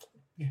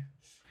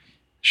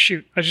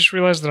 Shoot, I just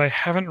realized that I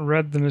haven't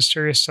read The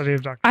Mysterious Study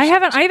of Dr. I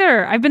haven't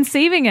either. I've been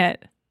saving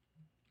it.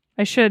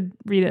 I should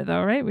read it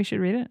though, right? We should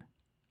read it.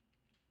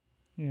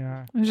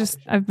 Yeah.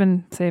 I've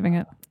been saving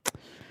it.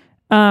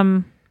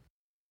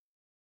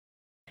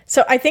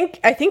 So I think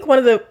one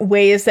of the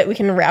ways that we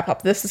can wrap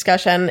up this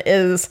discussion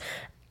is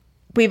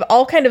we've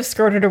all kind of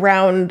skirted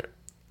around,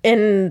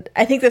 and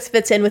I think this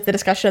fits in with the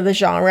discussion of the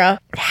genre,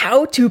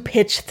 how to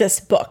pitch this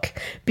book,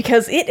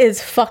 because it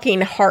is fucking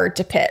hard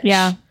to pitch.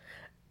 Yeah.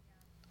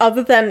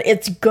 Other than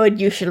it's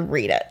good, you should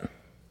read it.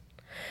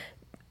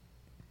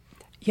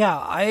 Yeah,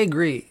 I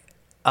agree.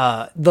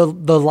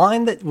 The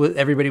line that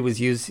everybody was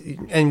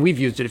using, and we've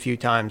used it a few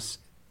times,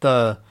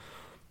 the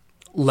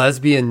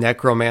lesbian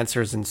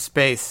necromancers in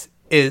space,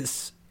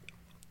 is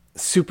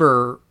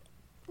super,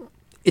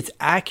 it's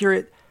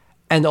accurate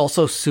and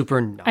also super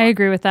not. I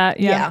agree with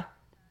that. Yeah.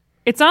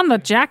 It's on the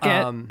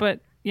jacket, but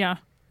yeah.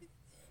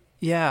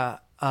 Yeah.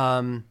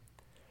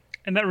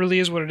 And that really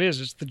is what it is.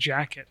 It's the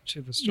jacket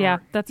to the story. Yeah,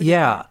 that's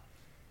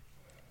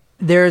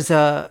There's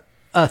a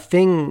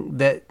thing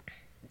that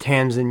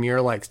Tamsin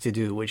Muir likes to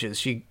do, which is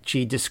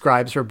she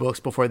describes her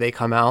books before they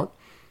come out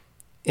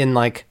in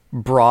like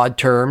broad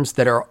terms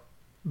that are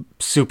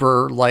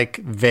super like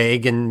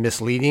vague and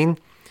misleading.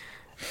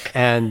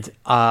 And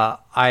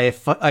I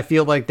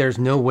feel like there's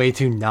no way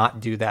to not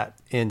do that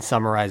in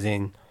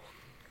summarizing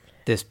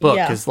this book.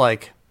 Yeah. Because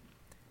like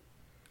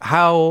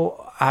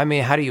how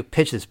do you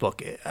pitch this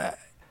book?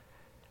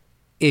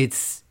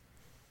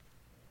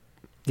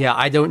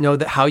 I don't know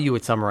how you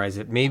would summarize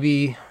it.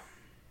 Maybe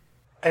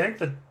I think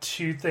the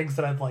two things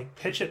that I'd like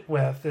pitch it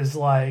with is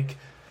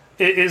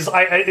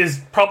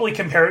probably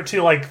compare it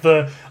to like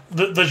the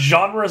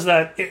genres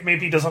that it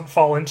maybe doesn't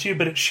fall into,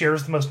 but it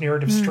shares the most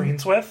narrative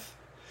strains with.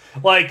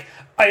 Like,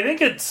 I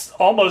think it's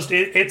almost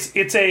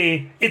it's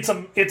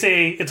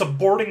a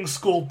boarding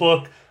school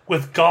book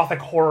with gothic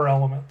horror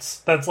elements.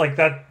 That's like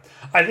that.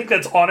 I think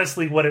that's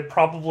honestly what it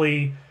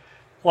probably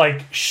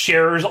like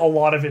shares a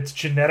lot of its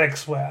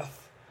genetics with.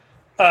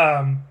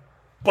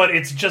 But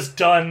it's just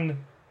done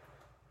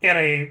in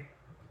a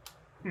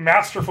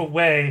masterful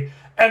way,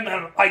 and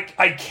then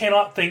I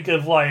cannot think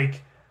of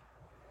like,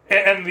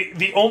 and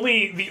the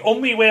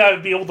only way I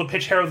would be able to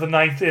pitch Harrow the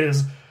Ninth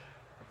is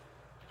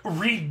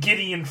read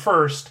Gideon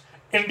first,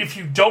 and if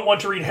you don't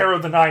want to read Harrow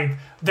the Ninth,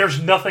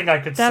 there's nothing I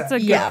could That's say. a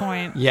good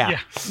point. yeah.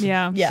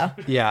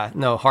 Yeah.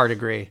 No, hard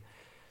agree.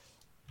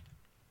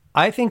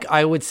 I think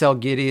I would sell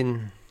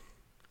Gideon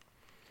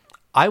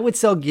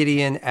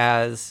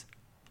as,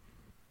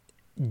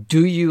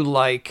 do you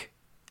like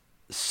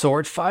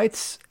sword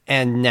fights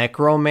and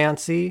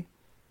necromancy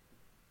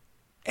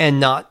and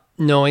not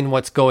knowing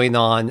what's going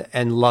on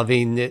and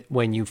loving it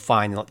when you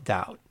find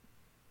out?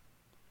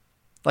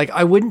 Like,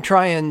 I wouldn't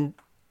try and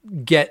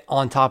get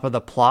on top of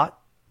the plot.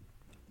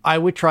 I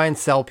would try and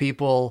sell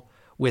people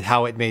with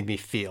how it made me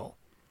feel.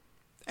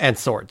 And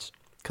swords,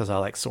 because I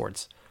like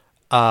swords.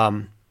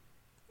 Because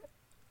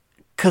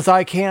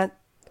I can't...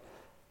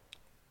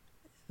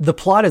 The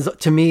plot is,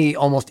 to me,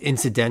 almost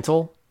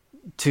incidental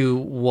to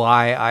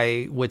why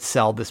I would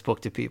sell this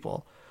book to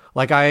people.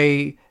 Like,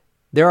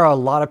 there are a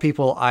lot of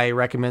people I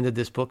recommended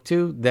this book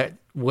to that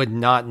would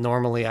not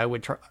normally, I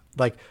would try...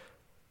 Like,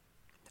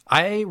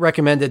 I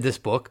recommended this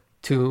book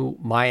to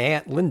my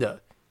Aunt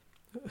Linda,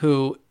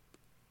 who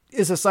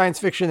is a science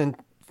fiction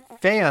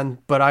fan,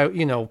 but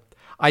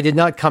I did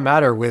not come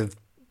at her with,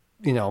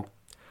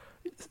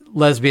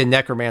 lesbian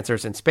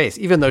necromancers in space,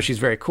 even though she's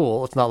very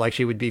cool. It's not like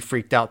she would be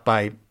freaked out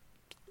by,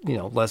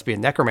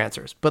 lesbian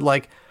necromancers, but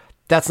like,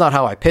 that's not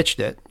how I pitched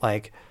it.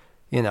 Like,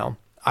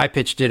 I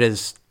pitched it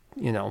as,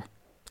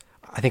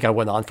 I think I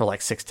went on for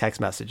like 6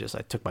 text messages.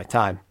 I took my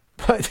time,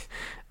 but,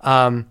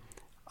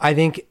 I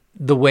think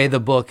the way the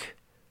book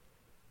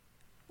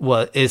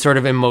is sort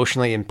of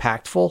emotionally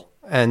impactful,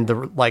 and the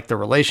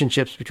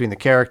relationships between the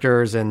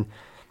characters and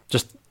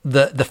just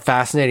the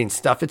fascinating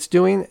stuff it's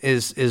doing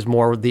is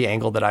more the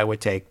angle that I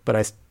would take. But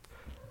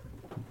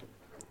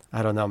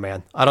I don't know,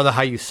 man. I don't know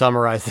how you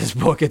summarize this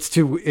book. It's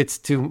too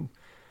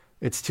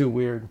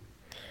weird.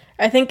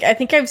 I think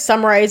I've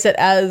summarized it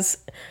as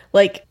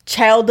like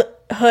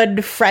childhood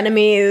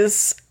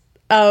frenemies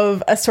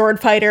of a sword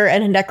fighter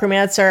and a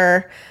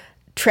necromancer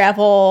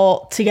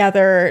travel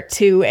together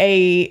to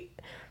a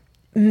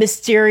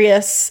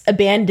mysterious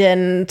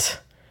abandoned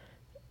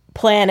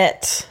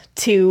planet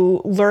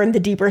to learn the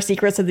deeper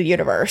secrets of the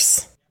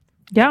universe.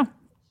 Yeah,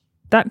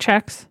 that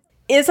checks.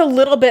 Is a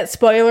little bit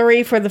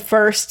spoilery for the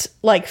first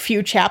like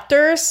few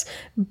chapters,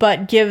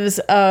 but gives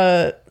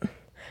I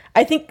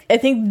think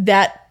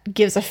that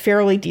gives a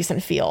fairly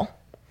decent feel.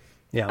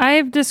 Yeah.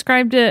 I've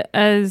described it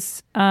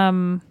as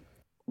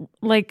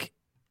like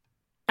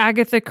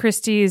Agatha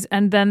Christie's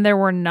And Then There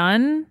Were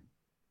None,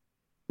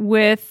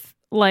 with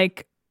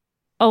like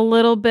a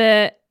little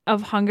bit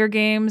of Hunger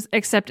Games,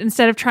 except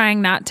instead of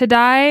trying not to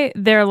die,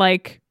 they're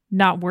like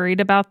not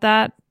worried about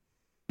that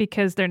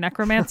because they're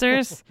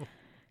necromancers.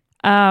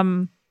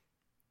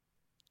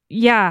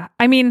 Yeah,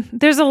 I mean,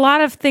 there's a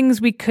lot of things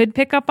we could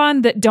pick up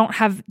on that don't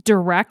have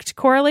direct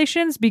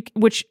correlations,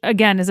 which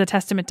again is a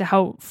testament to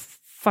how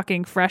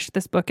fucking fresh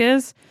this book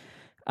is.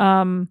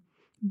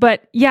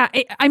 But yeah,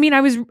 I mean,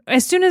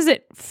 as soon as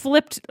we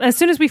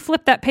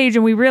flipped that page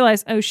and we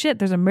realized, oh shit,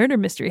 there's a murder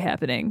mystery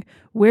happening.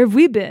 Where have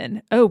we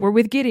been? Oh, we're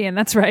with Gideon.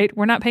 That's right.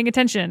 We're not paying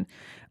attention.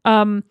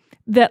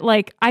 That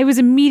like, I was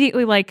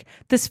immediately like,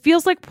 this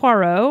feels like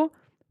Poirot,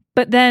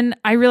 but then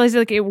I realized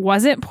like it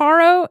wasn't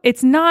Poirot.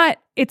 It's not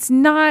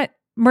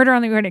Murder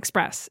on the Orient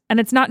Express, and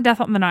it's not Death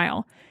on the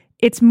Nile.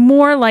 It's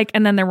more like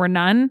And Then There Were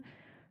None.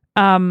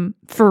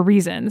 For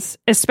reasons,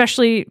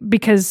 especially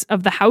because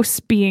of the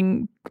house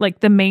being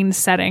like the main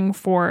setting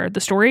for the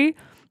story,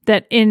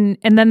 that And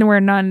Then There Were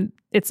None,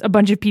 it's a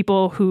bunch of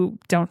people who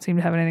don't seem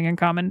to have anything in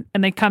common,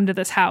 and they come to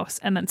this house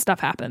and then stuff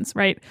happens.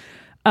 Right.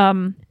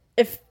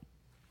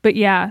 But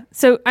yeah,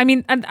 so I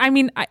mean, and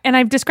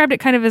I've described it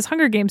kind of as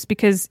Hunger Games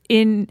because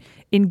in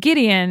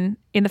Gideon,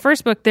 in the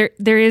first book,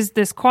 there is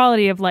this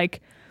quality of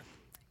like,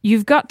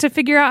 you've got to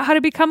figure out how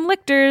to become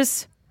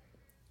lictors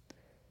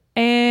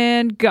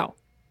and go.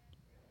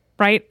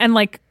 Right. And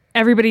like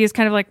everybody is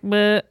kind of like,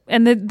 bleh.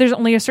 And there's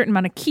only a certain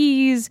amount of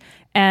keys,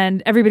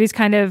 and everybody's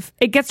kind of,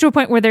 it gets to a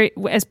point where they,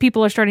 as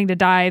people are starting to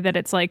die, that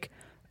it's like,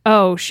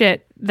 oh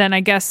shit, then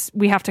I guess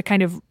we have to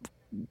kind of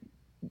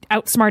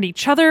outsmart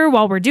each other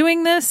while we're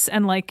doing this,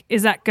 and like,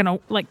 is that gonna,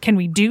 like, can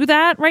we do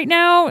that right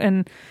now?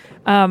 And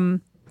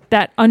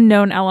that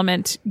unknown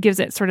element gives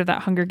it sort of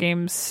that Hunger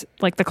Games,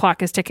 like the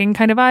clock is ticking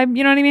kind of vibe,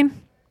 you know what I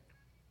mean?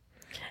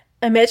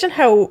 Imagine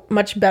how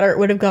much better it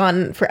would have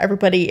gone for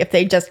everybody if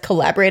they just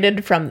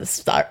collaborated from the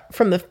start.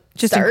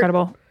 Just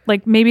incredible.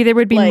 Like, maybe there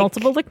would be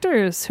multiple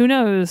lictors, who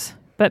knows?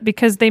 But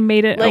because they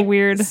made it a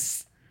weird,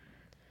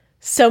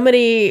 so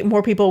many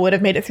more people would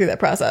have made it through that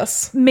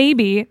process.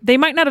 Maybe they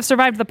might not have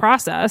survived the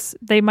process.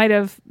 They might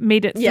have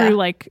made it through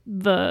like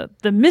the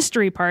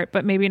mystery part,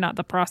 but maybe not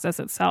the process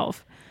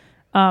itself.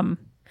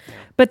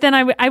 But then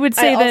I would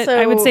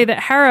say that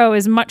Harrow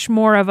is much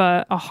more of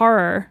a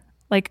horror,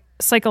 like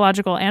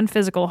psychological and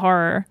physical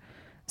horror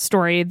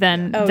story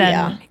than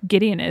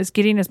Gideon is.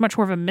 Gideon is much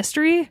more of a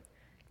mystery.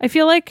 I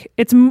feel like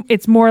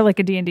it's more like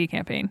a D&D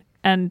campaign,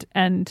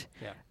 and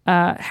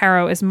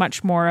Harrow is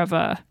much more of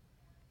a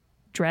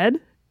dread.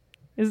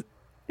 Is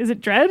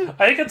it dread?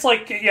 I think it's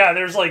like,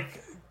 there's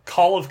like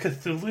Call of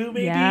Cthulhu,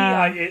 maybe.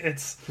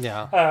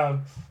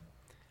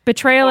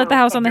 Betrayal at the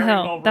House on the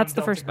Hill. That's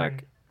the first book.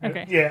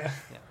 Okay. Yeah.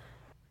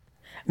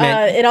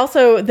 It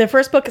also, the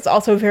first book is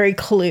also very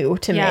Clue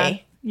to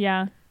me.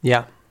 Yeah.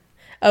 Yeah.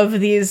 Of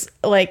these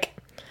like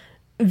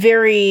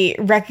very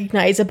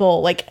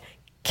recognizable like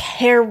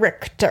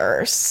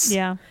characters.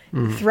 Yeah.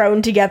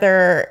 Thrown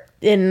together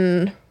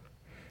in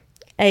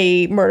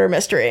a murder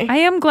mystery. I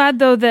am glad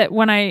though that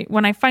when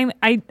I finally,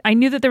 I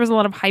knew that there was a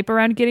lot of hype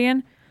around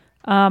Gideon,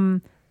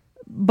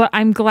 but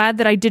I'm glad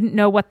that I didn't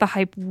know what the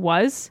hype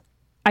was.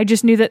 I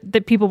just knew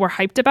that people were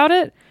hyped about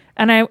it,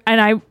 and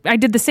I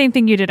did the same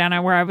thing you did,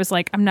 Anna, where I was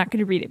like, I'm not going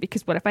to read it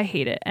because what if I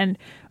hate it, and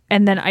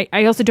then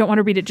I also don't want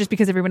to read it just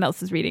because everyone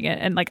else is reading it,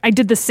 and like I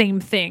did the same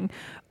thing,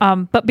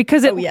 but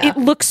because it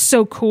looks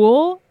so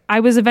cool,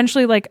 I was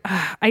eventually like,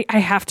 I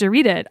have to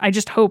read it. I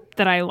just hope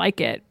that I like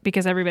it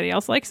because everybody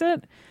else likes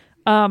it.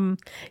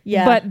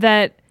 But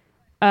that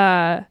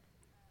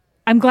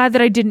I'm glad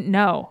that I didn't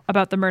know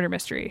about the murder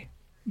mystery,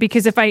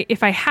 because if I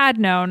had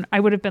known, I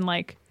would have been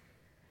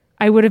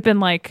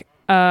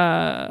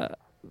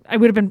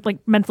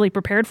mentally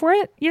prepared for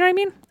it. You know what I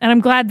mean? And I'm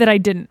glad that I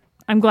didn't.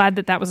 I'm glad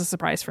that was a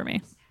surprise for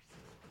me.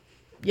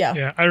 Yeah.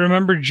 Yeah. I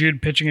remember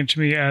Jude pitching it to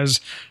me as,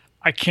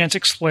 I can't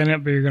explain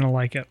it, but you're going to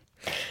like it.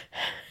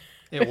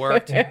 It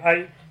worked.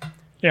 I'd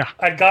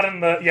gotten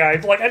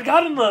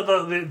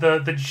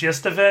the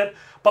gist of it,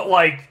 but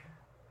like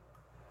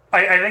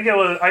I think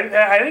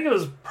it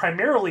was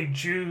primarily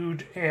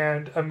Jude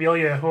and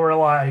Amelia who were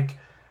like,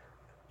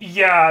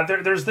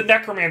 there's the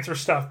necromancer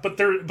stuff, but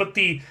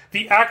the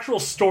actual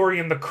story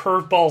and the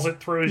curveballs it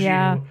throws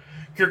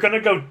you're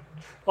gonna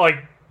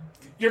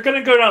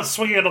go down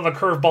swinging it on the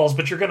curveballs,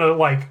 but you're gonna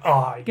like,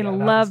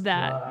 love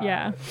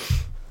that.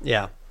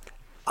 Yeah.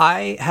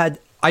 I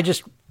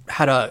just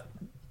had a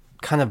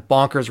kind of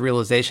bonkers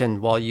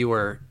realization while you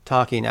were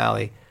talking,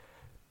 Allie.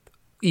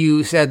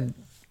 You said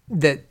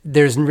that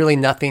there's really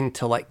nothing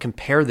to like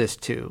compare this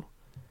to.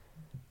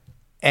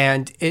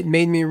 And it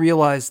made me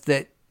realize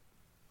that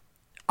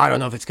I don't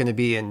know if it's going to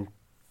be in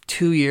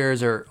 2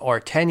 years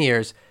or 10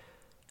 years,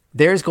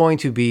 there's going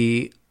to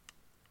be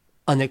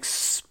an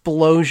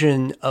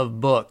explosion of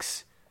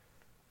books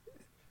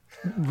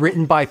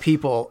written by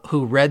people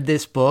who read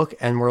this book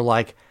and were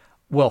like,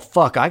 well,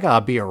 fuck, I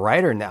gotta be a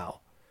writer now.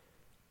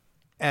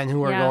 And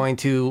who are going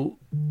to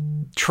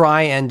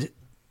try and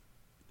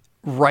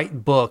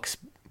write books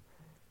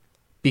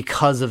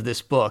because of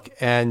this book.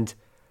 And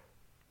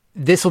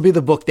this will be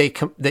the book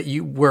that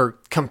you were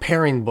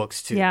comparing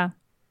books to. Yeah.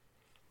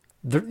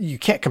 You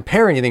can't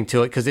compare anything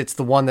to it because it's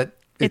the one that...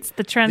 It's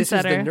the trendsetter. This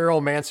is the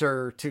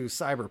Neuromancer to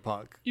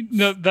Cyberpunk.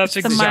 No, that's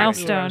it's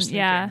exactly the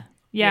milestone.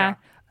 Yeah.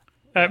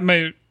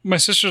 My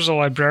sister's a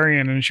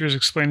librarian, and she was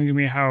explaining to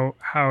me how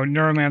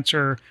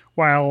Neuromancer,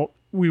 while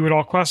we would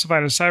all classify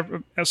it as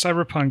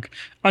cyberpunk,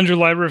 under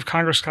Library of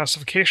Congress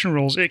classification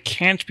rules, it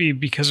can't be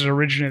because it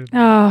originated.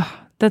 Oh,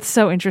 that's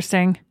so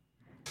interesting.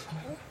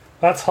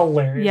 That's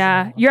hilarious.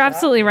 Yeah, you're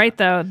absolutely right,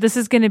 though. This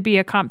is going to be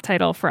a comp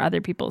title for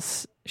other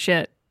people's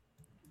shit.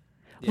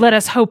 Yeah. Let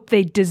us hope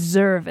they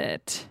deserve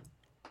it.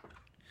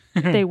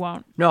 They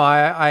won't. No,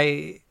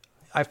 I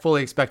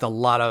fully expect a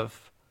lot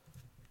of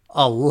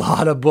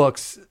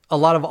books, a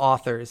lot of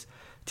authors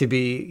to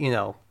be,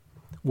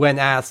 when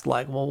asked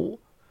like, well,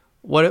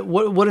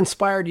 what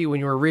inspired you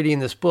when you were reading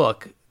this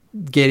book?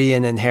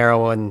 Gideon and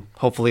Harrow and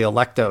hopefully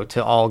Electo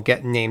to all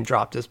get name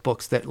dropped as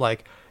books that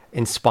like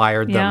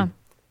inspired them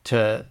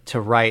to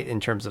write in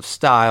terms of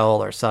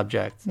style or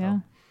subject. So. Yeah.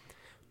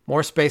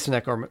 More space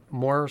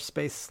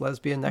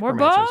lesbian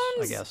necromancers,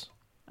 I guess.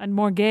 And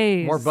more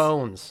gays. More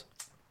bones.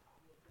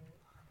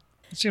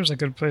 It seems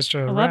like a good place to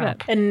I wrap. love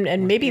it.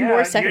 And maybe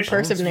more second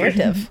person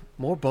narrative.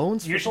 More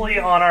bones? Usually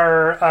on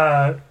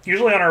our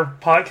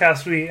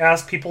podcast we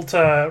ask people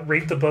to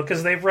rate the book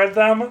as they've read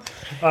them,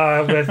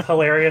 with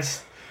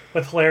hilarious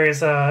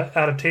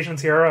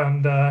adaptations here,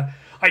 and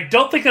I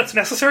don't think that's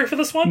necessary for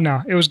this one.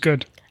 No, it was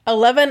good.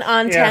 11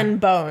 on Yeah. 10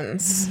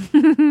 bones.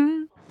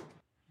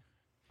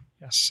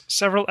 Yes,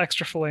 several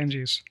extra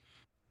phalanges.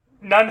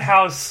 None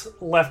house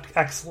left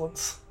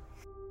excellence.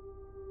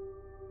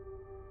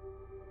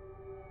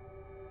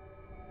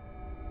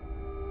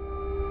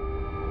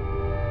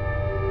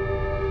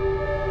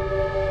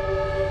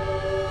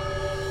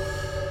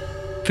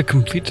 The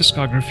Compleat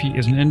Discography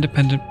is an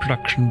independent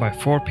production by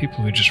 4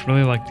 people who just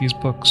really like these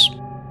books.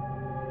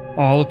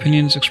 All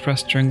opinions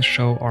expressed during the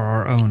show are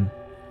our own.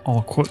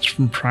 All quotes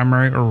from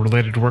primary or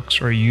related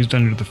works are used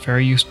under the Fair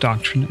Use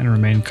Doctrine and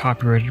remain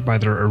copyrighted by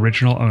their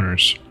original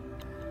owners.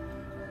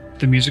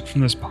 The music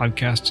from this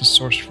podcast is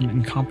sourced from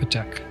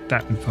Incompetech.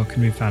 That info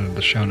can be found in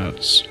the show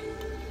notes.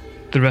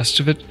 The rest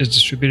of it is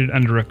distributed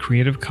under a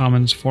Creative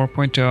Commons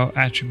 4.0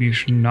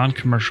 Attribution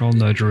Non-Commercial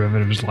No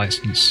Derivatives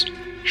license.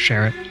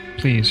 Share it.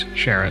 Please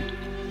share it.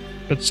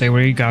 But say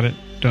where you got it,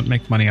 don't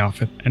make money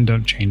off it, and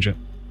don't change it.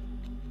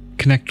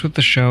 Connect with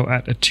the show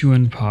at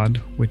atuinpod,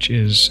 which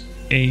is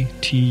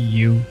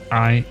ATUIN_POD,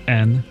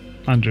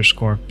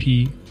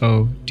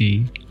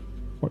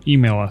 or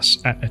email us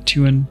at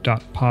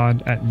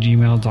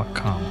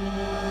atuin.pod@gmail.com.